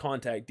my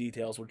contact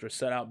details, which are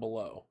set out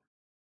below.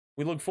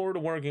 We look forward to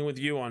working with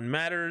you on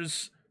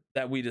matters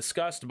that we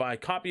discussed. By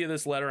copy of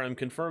this letter, I'm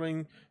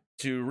confirming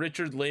to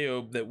Richard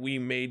Laob that we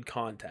made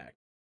contact.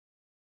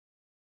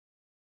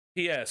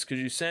 P.S. Could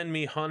you send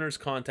me Hunter's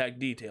contact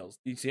details?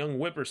 These young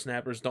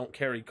whippersnappers don't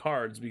carry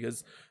cards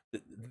because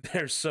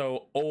they're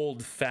so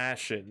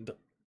old-fashioned.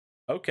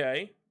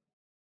 Okay.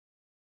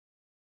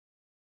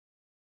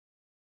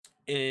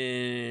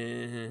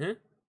 A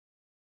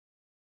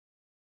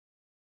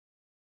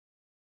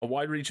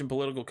wide-reaching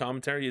political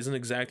commentary isn't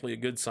exactly a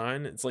good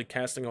sign. It's like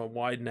casting a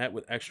wide net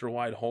with extra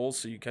wide holes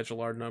so you catch a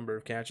large number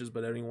of catches,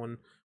 but anyone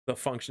with a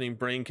functioning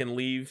brain can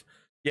leave.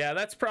 Yeah,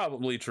 that's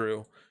probably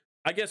true.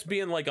 I guess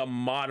being like a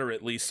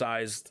moderately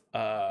sized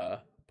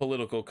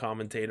political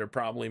commentator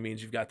probably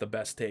means you've got the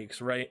best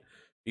takes, right?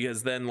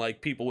 Because then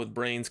like people with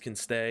brains can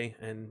stay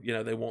and, you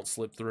know, they won't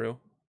slip through.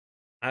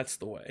 That's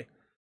the way.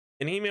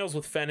 In emails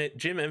with Fennett,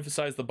 Jim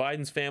emphasized the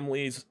Biden's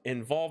family's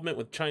involvement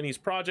with Chinese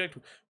project.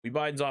 We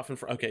Biden's often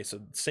for okay, so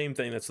same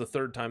thing. That's the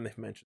third time they've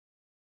mentioned.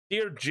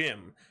 Dear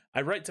Jim,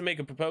 I write to make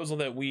a proposal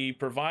that we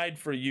provide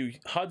for you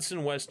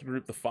Hudson West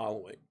Group the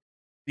following.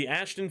 The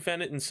Ashton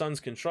Fennett and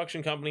Sons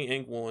Construction Company,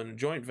 Inc. will in a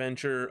joint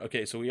venture.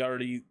 Okay, so we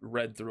already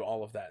read through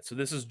all of that. So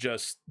this is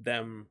just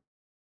them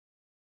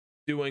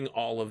doing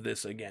all of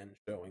this again,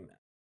 showing that.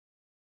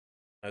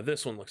 Now,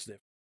 this one looks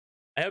different.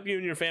 I hope you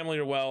and your family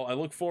are well. I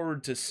look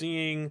forward to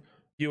seeing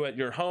you at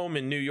your home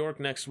in New York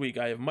next week.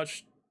 I have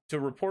much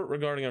to report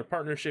regarding our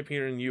partnership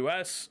here in the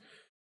U.S.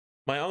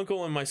 My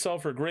uncle and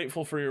myself are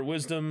grateful for your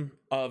wisdom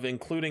of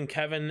including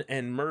Kevin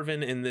and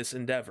Mervyn in this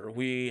endeavor.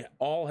 We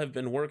all have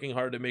been working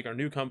hard to make our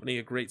new company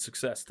a great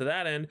success. To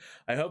that end,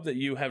 I hope that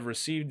you have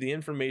received the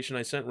information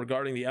I sent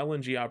regarding the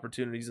LNG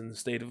opportunities in the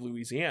state of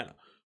Louisiana.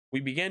 We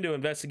began to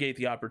investigate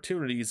the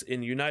opportunities in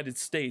the United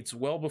States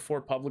well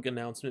before public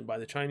announcement by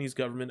the Chinese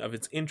government of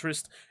its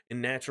interest in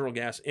natural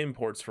gas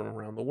imports from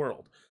around the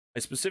world.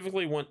 I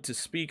specifically want to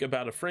speak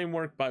about a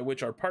framework by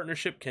which our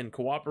partnership can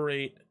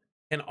operate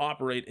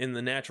in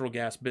the natural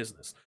gas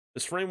business.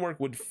 This framework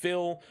would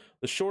fill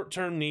the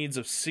short-term needs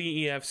of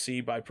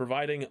CEFC by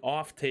providing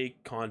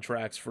off-take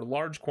contracts for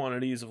large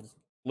quantities of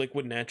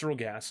liquid natural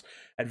gas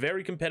at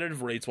very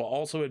competitive rates, while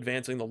also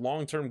advancing the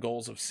long-term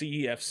goals of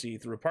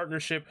CEFC through a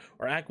partnership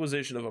or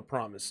acquisition of a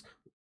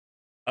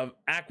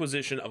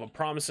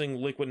promising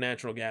liquid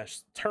natural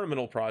gas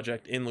terminal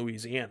project in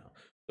Louisiana.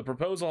 The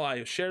proposal I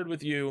have shared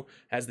with you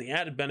has the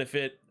added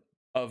benefit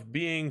of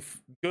being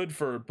good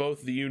for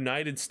both the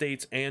United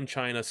States and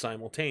China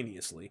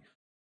simultaneously.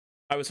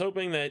 I was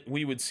hoping that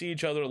we would see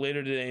each other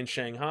later today in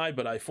Shanghai,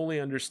 but I fully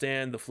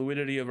understand the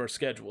fluidity of our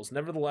schedules.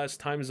 Nevertheless,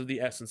 time is of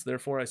the essence.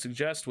 Therefore, I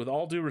suggest, with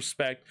all due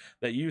respect,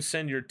 that you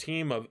send your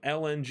team of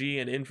LNG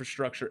and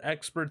infrastructure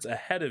experts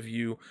ahead of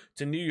you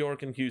to New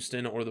York and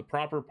Houston, or the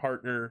proper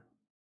partner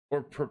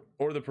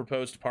or the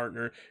proposed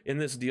partner in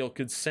this deal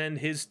could send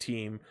his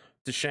team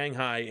to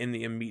Shanghai in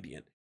the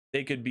immediate.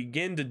 They could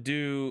begin to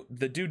do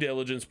the due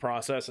diligence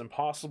process and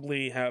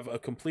possibly have a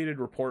completed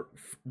report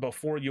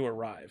before you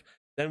arrive.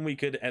 Then we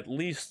could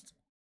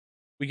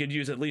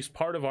use at least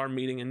part of our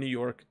meeting in New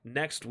York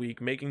next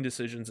week, making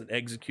decisions and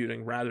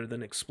executing rather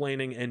than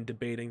explaining and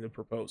debating the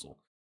proposal.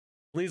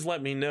 Please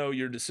let me know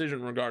your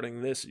decision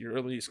regarding this at your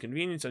earliest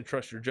convenience. I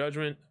trust your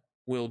judgment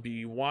will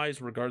be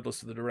wise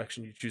regardless of the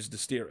direction you choose to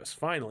steer us.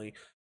 Finally,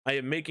 I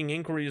am making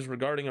inquiries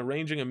regarding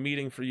arranging a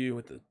meeting for you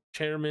with the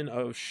chairman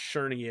of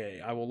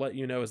Chernier. I will let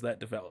you know as that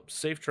develops.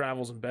 Safe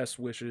travels and best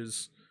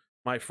wishes,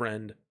 my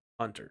friend,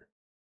 Hunter.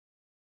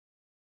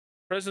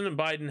 President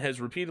Biden has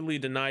repeatedly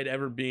denied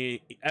ever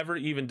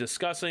even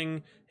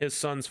discussing his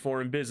son's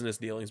foreign business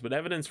dealings, but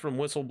evidence from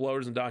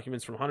whistleblowers and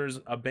documents from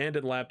Hunter's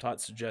abandoned laptop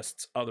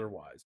suggests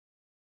otherwise.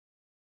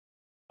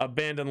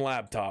 Abandoned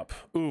laptop.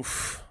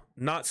 Oof.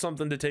 Not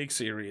something to take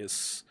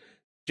serious.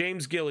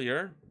 James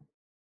Gillier,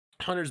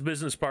 Hunter's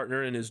business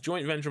partner in his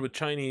joint venture with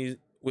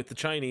the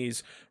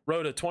Chinese,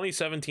 wrote a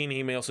 2017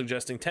 email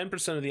suggesting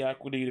 10% of the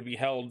equity to be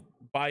held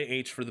by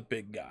H for the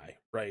big guy.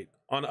 Right.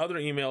 On other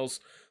emails,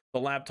 the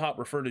laptop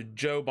referred to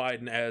Joe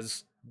Biden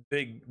as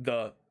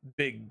the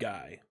big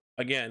guy.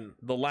 Again,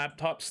 the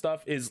laptop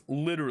stuff is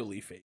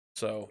literally fake,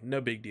 so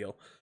no big deal.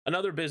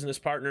 Another business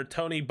partner,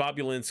 Tony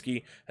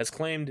Bobulinski, has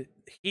claimed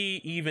he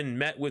even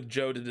met with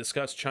Joe to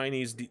discuss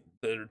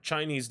the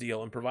Chinese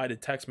deal and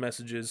provided text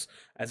messages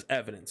as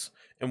evidence.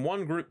 In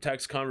one group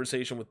text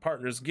conversation with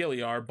partners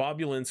Gilliar,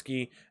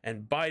 Bobulinski,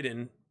 and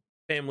Biden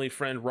family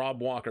friend Rob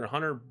Walker,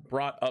 Hunter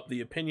brought up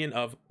the opinion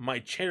of my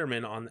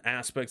chairman on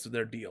aspects of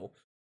their deal.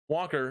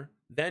 Walker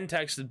then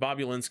texted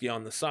Bobby Linsky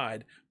on the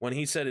side when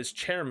he said his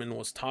chairman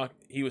was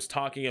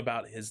talking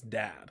about his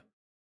dad.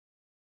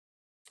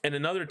 In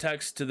another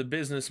text to the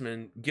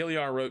businessman,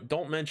 Gilliar wrote,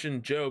 "Don't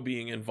mention Joe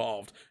being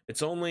involved.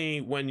 It's only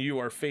when you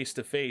are face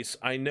to face.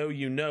 I know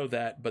you know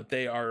that, but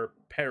they are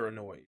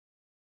paranoid."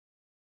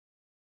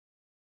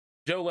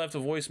 Joe left a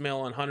voicemail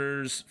on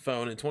Hunter's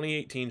phone in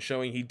 2018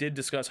 showing he did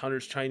discuss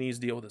Hunter's Chinese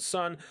deal with his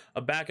son.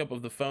 A backup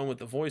of the phone with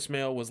the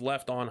voicemail was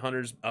left on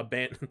Hunter's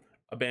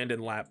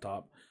abandoned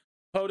laptop.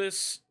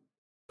 POTUS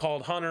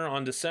called Hunter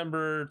on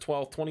December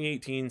 12,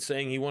 2018,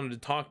 saying he wanted to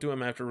talk to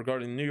him after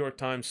regarding the New York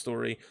Times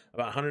story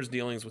about Hunter's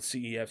dealings with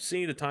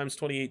CEFC. The Times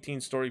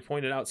 2018 story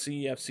pointed out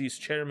CEFC's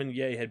chairman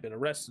Ye had been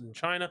arrested in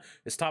China.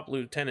 His top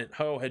lieutenant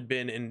Ho had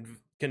been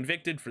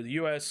convicted for the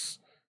U.S.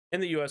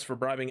 for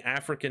bribing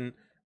African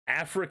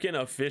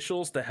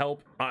officials to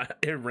help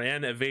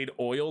Iran evade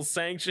oil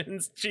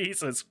sanctions.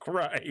 Jesus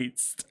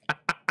Christ.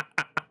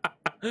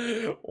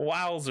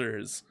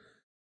 Wowzers.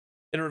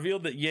 It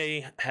revealed that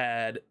Ye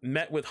had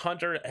met with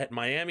Hunter at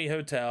Miami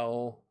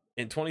Hotel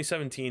in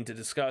 2017 to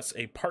discuss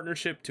a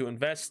partnership to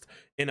invest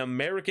in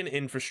American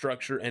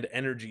infrastructure and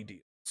energy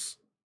deals.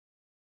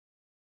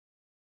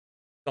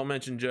 Don't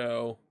mention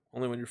Joe,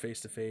 only when you're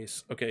face to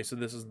face. Okay, so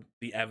this is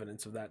the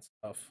evidence of that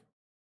stuff.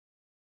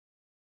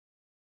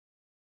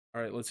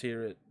 All right, let's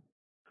hear it.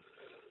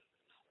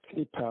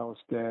 Hey, pal,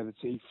 it's Dad.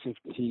 It's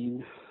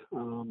 8:15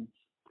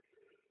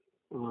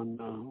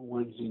 on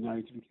Wednesday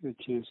night. If you get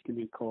a chance, give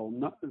me a call.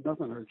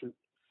 Nothing urgent.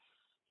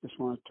 Just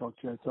want to talk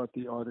to you. I thought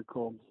the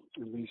article,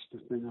 at least the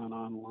thing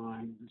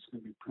online, it's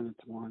going to be printed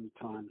tomorrow in the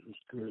Times, was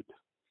good.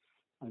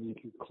 I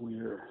think it's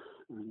clear.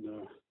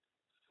 And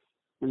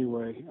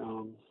anyway,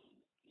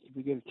 if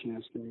you get a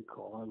chance, give me a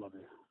call. I love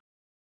you.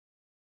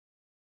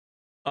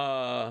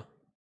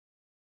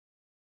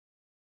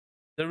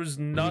 There was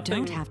nothing.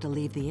 You don't have to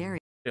leave the area.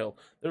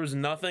 There was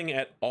nothing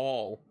at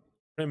all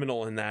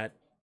criminal in that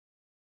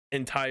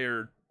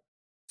entire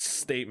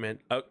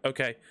statement.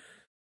 Okay.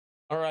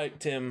 All right,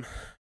 Tim.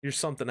 You're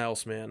something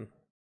else, man.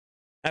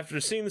 After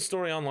seeing the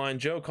story online,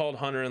 Joe called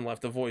Hunter and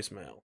left a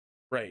voicemail.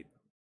 Right.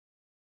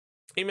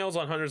 Emails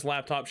on Hunter's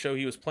laptop show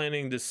he was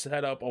planning to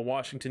set up a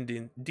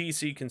Washington,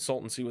 D.C.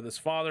 consultancy with his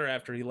father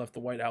after he left the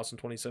White House in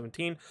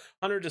 2017.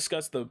 Hunter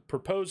discussed the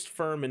proposed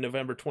firm in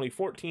November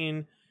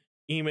 2014.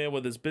 Email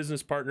with his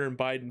business partner and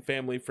Biden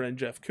family friend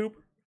Jeff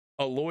Cooper,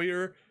 a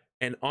lawyer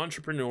and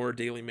entrepreneur,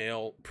 Daily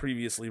Mail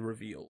previously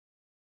revealed.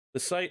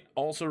 The site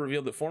also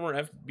revealed that former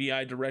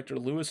FBI Director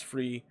Louis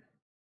Freeh,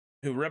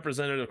 who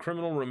represented a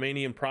criminal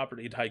Romanian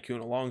property tycoon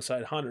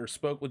alongside Hunter,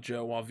 spoke with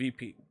Joe while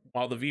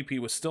the VP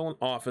was still in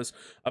office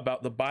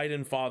about the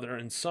Biden father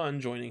and son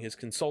joining his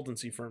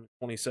consultancy firm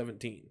in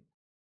 2017.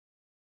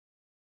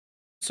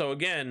 So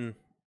again,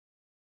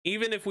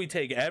 even if we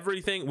take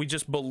everything, we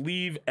just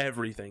believe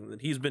everything,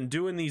 that he's been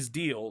doing these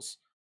deals,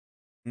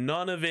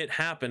 none of it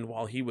happened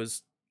while he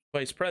was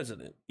vice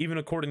president, even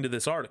according to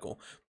this article.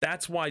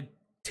 That's why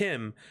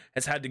Tim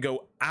has had to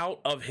go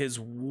out of his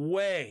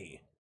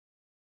way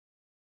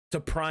to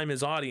prime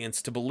his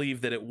audience to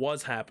believe that it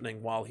was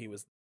happening while he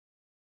was.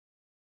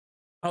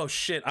 Oh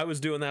shit, I was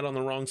doing that on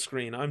the wrong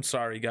screen. I'm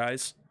sorry,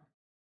 guys.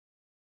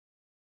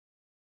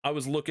 I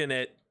was looking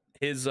at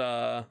his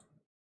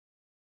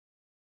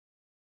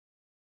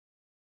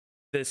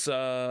this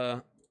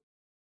right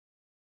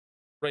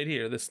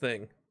here, this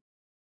thing.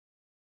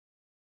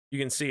 You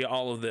can see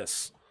all of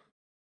this.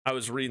 I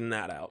was reading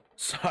that out.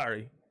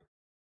 Sorry.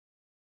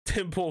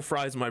 Tim Pool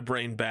fries my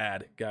brain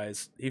bad,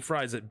 guys. He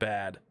fries it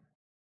bad.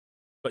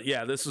 But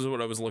yeah, this is what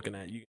I was looking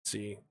at. You can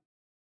see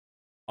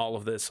all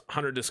of this.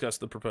 Hunter discussed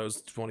the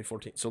proposed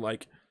 2014. So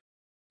like,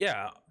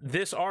 yeah,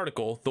 this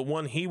article, the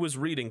one he was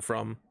reading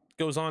from,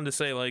 goes on to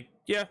say like,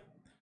 yeah,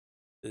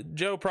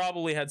 Joe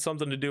probably had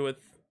something to do with,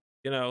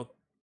 you know,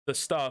 the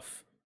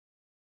stuff.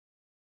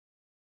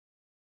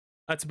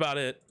 That's about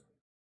it.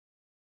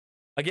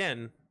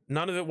 Again,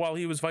 none of it while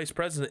he was vice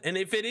president. And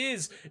if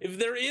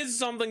there is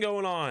something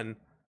going on,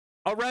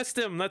 arrest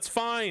him. That's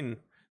fine.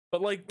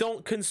 But like,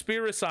 don't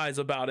conspiracize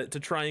about it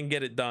to try and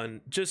get it done.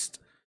 Just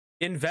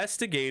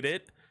investigate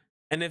it.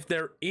 And if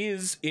there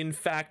is, in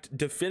fact,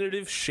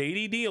 definitive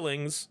shady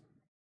dealings,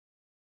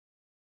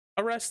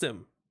 arrest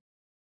him.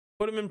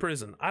 Put him in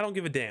prison. I don't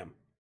give a damn.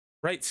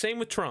 Right? Same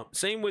with Trump.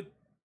 Same with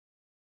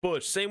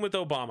Bush. Same with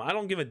Obama. I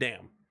don't give a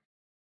damn.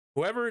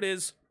 Whoever it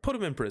is, put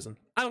him in prison.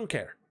 I don't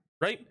care.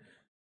 Right?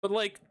 But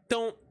like,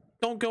 don't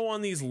go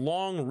on these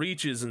long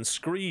reaches and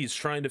screes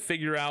trying to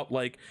figure out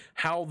like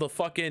how the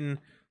fucking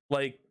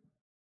like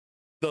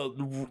the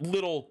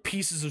little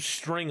pieces of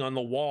string on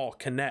the wall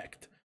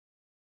connect.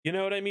 You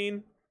know what I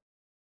mean?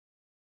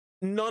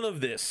 None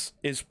of this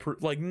is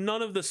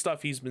none of the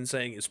stuff he's been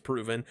saying is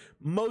proven.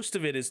 Most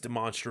of it is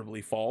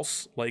demonstrably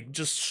false, like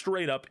just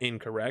straight up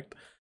incorrect.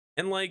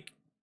 And like,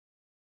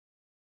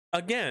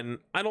 again,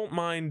 I don't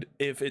mind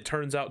if it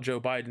turns out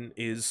Joe Biden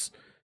is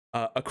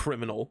a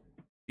criminal,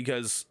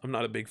 because I'm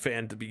not a big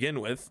fan to begin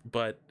with,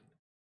 but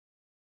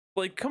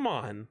like, come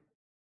on.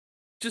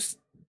 just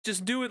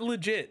do it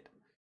legit.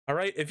 All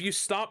right, if you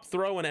stop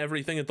throwing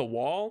everything at the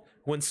wall,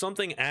 when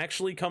something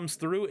actually comes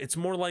through, it's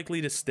more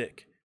likely to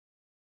stick.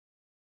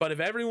 But if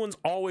everyone's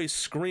always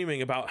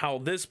screaming about how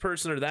this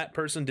person or that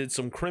person did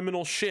some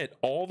criminal shit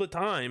all the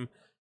time,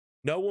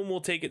 no one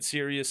will take it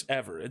serious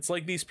ever. It's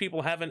like these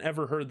people haven't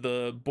ever heard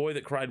the boy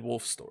that cried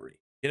wolf story.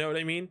 You know what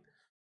I mean?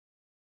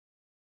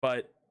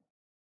 But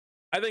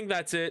I think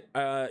that's it.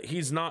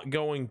 He's not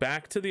going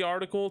back to the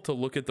article to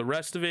look at the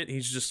rest of it.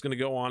 He's just going to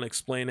go on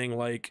explaining,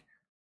 like,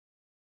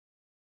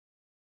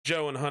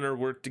 Joe and Hunter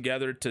worked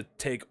together to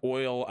take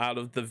oil out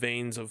of the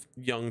veins of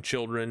young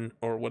children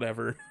or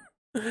whatever.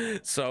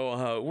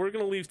 So we're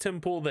going to leave Tim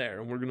Pool there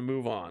and we're going to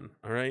move on.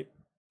 All right.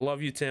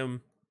 Love you,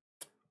 Tim.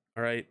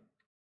 All right.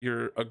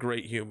 You're a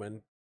great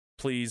human.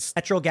 Please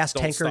Natural gas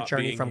don't tanker stop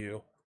journey being from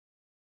you.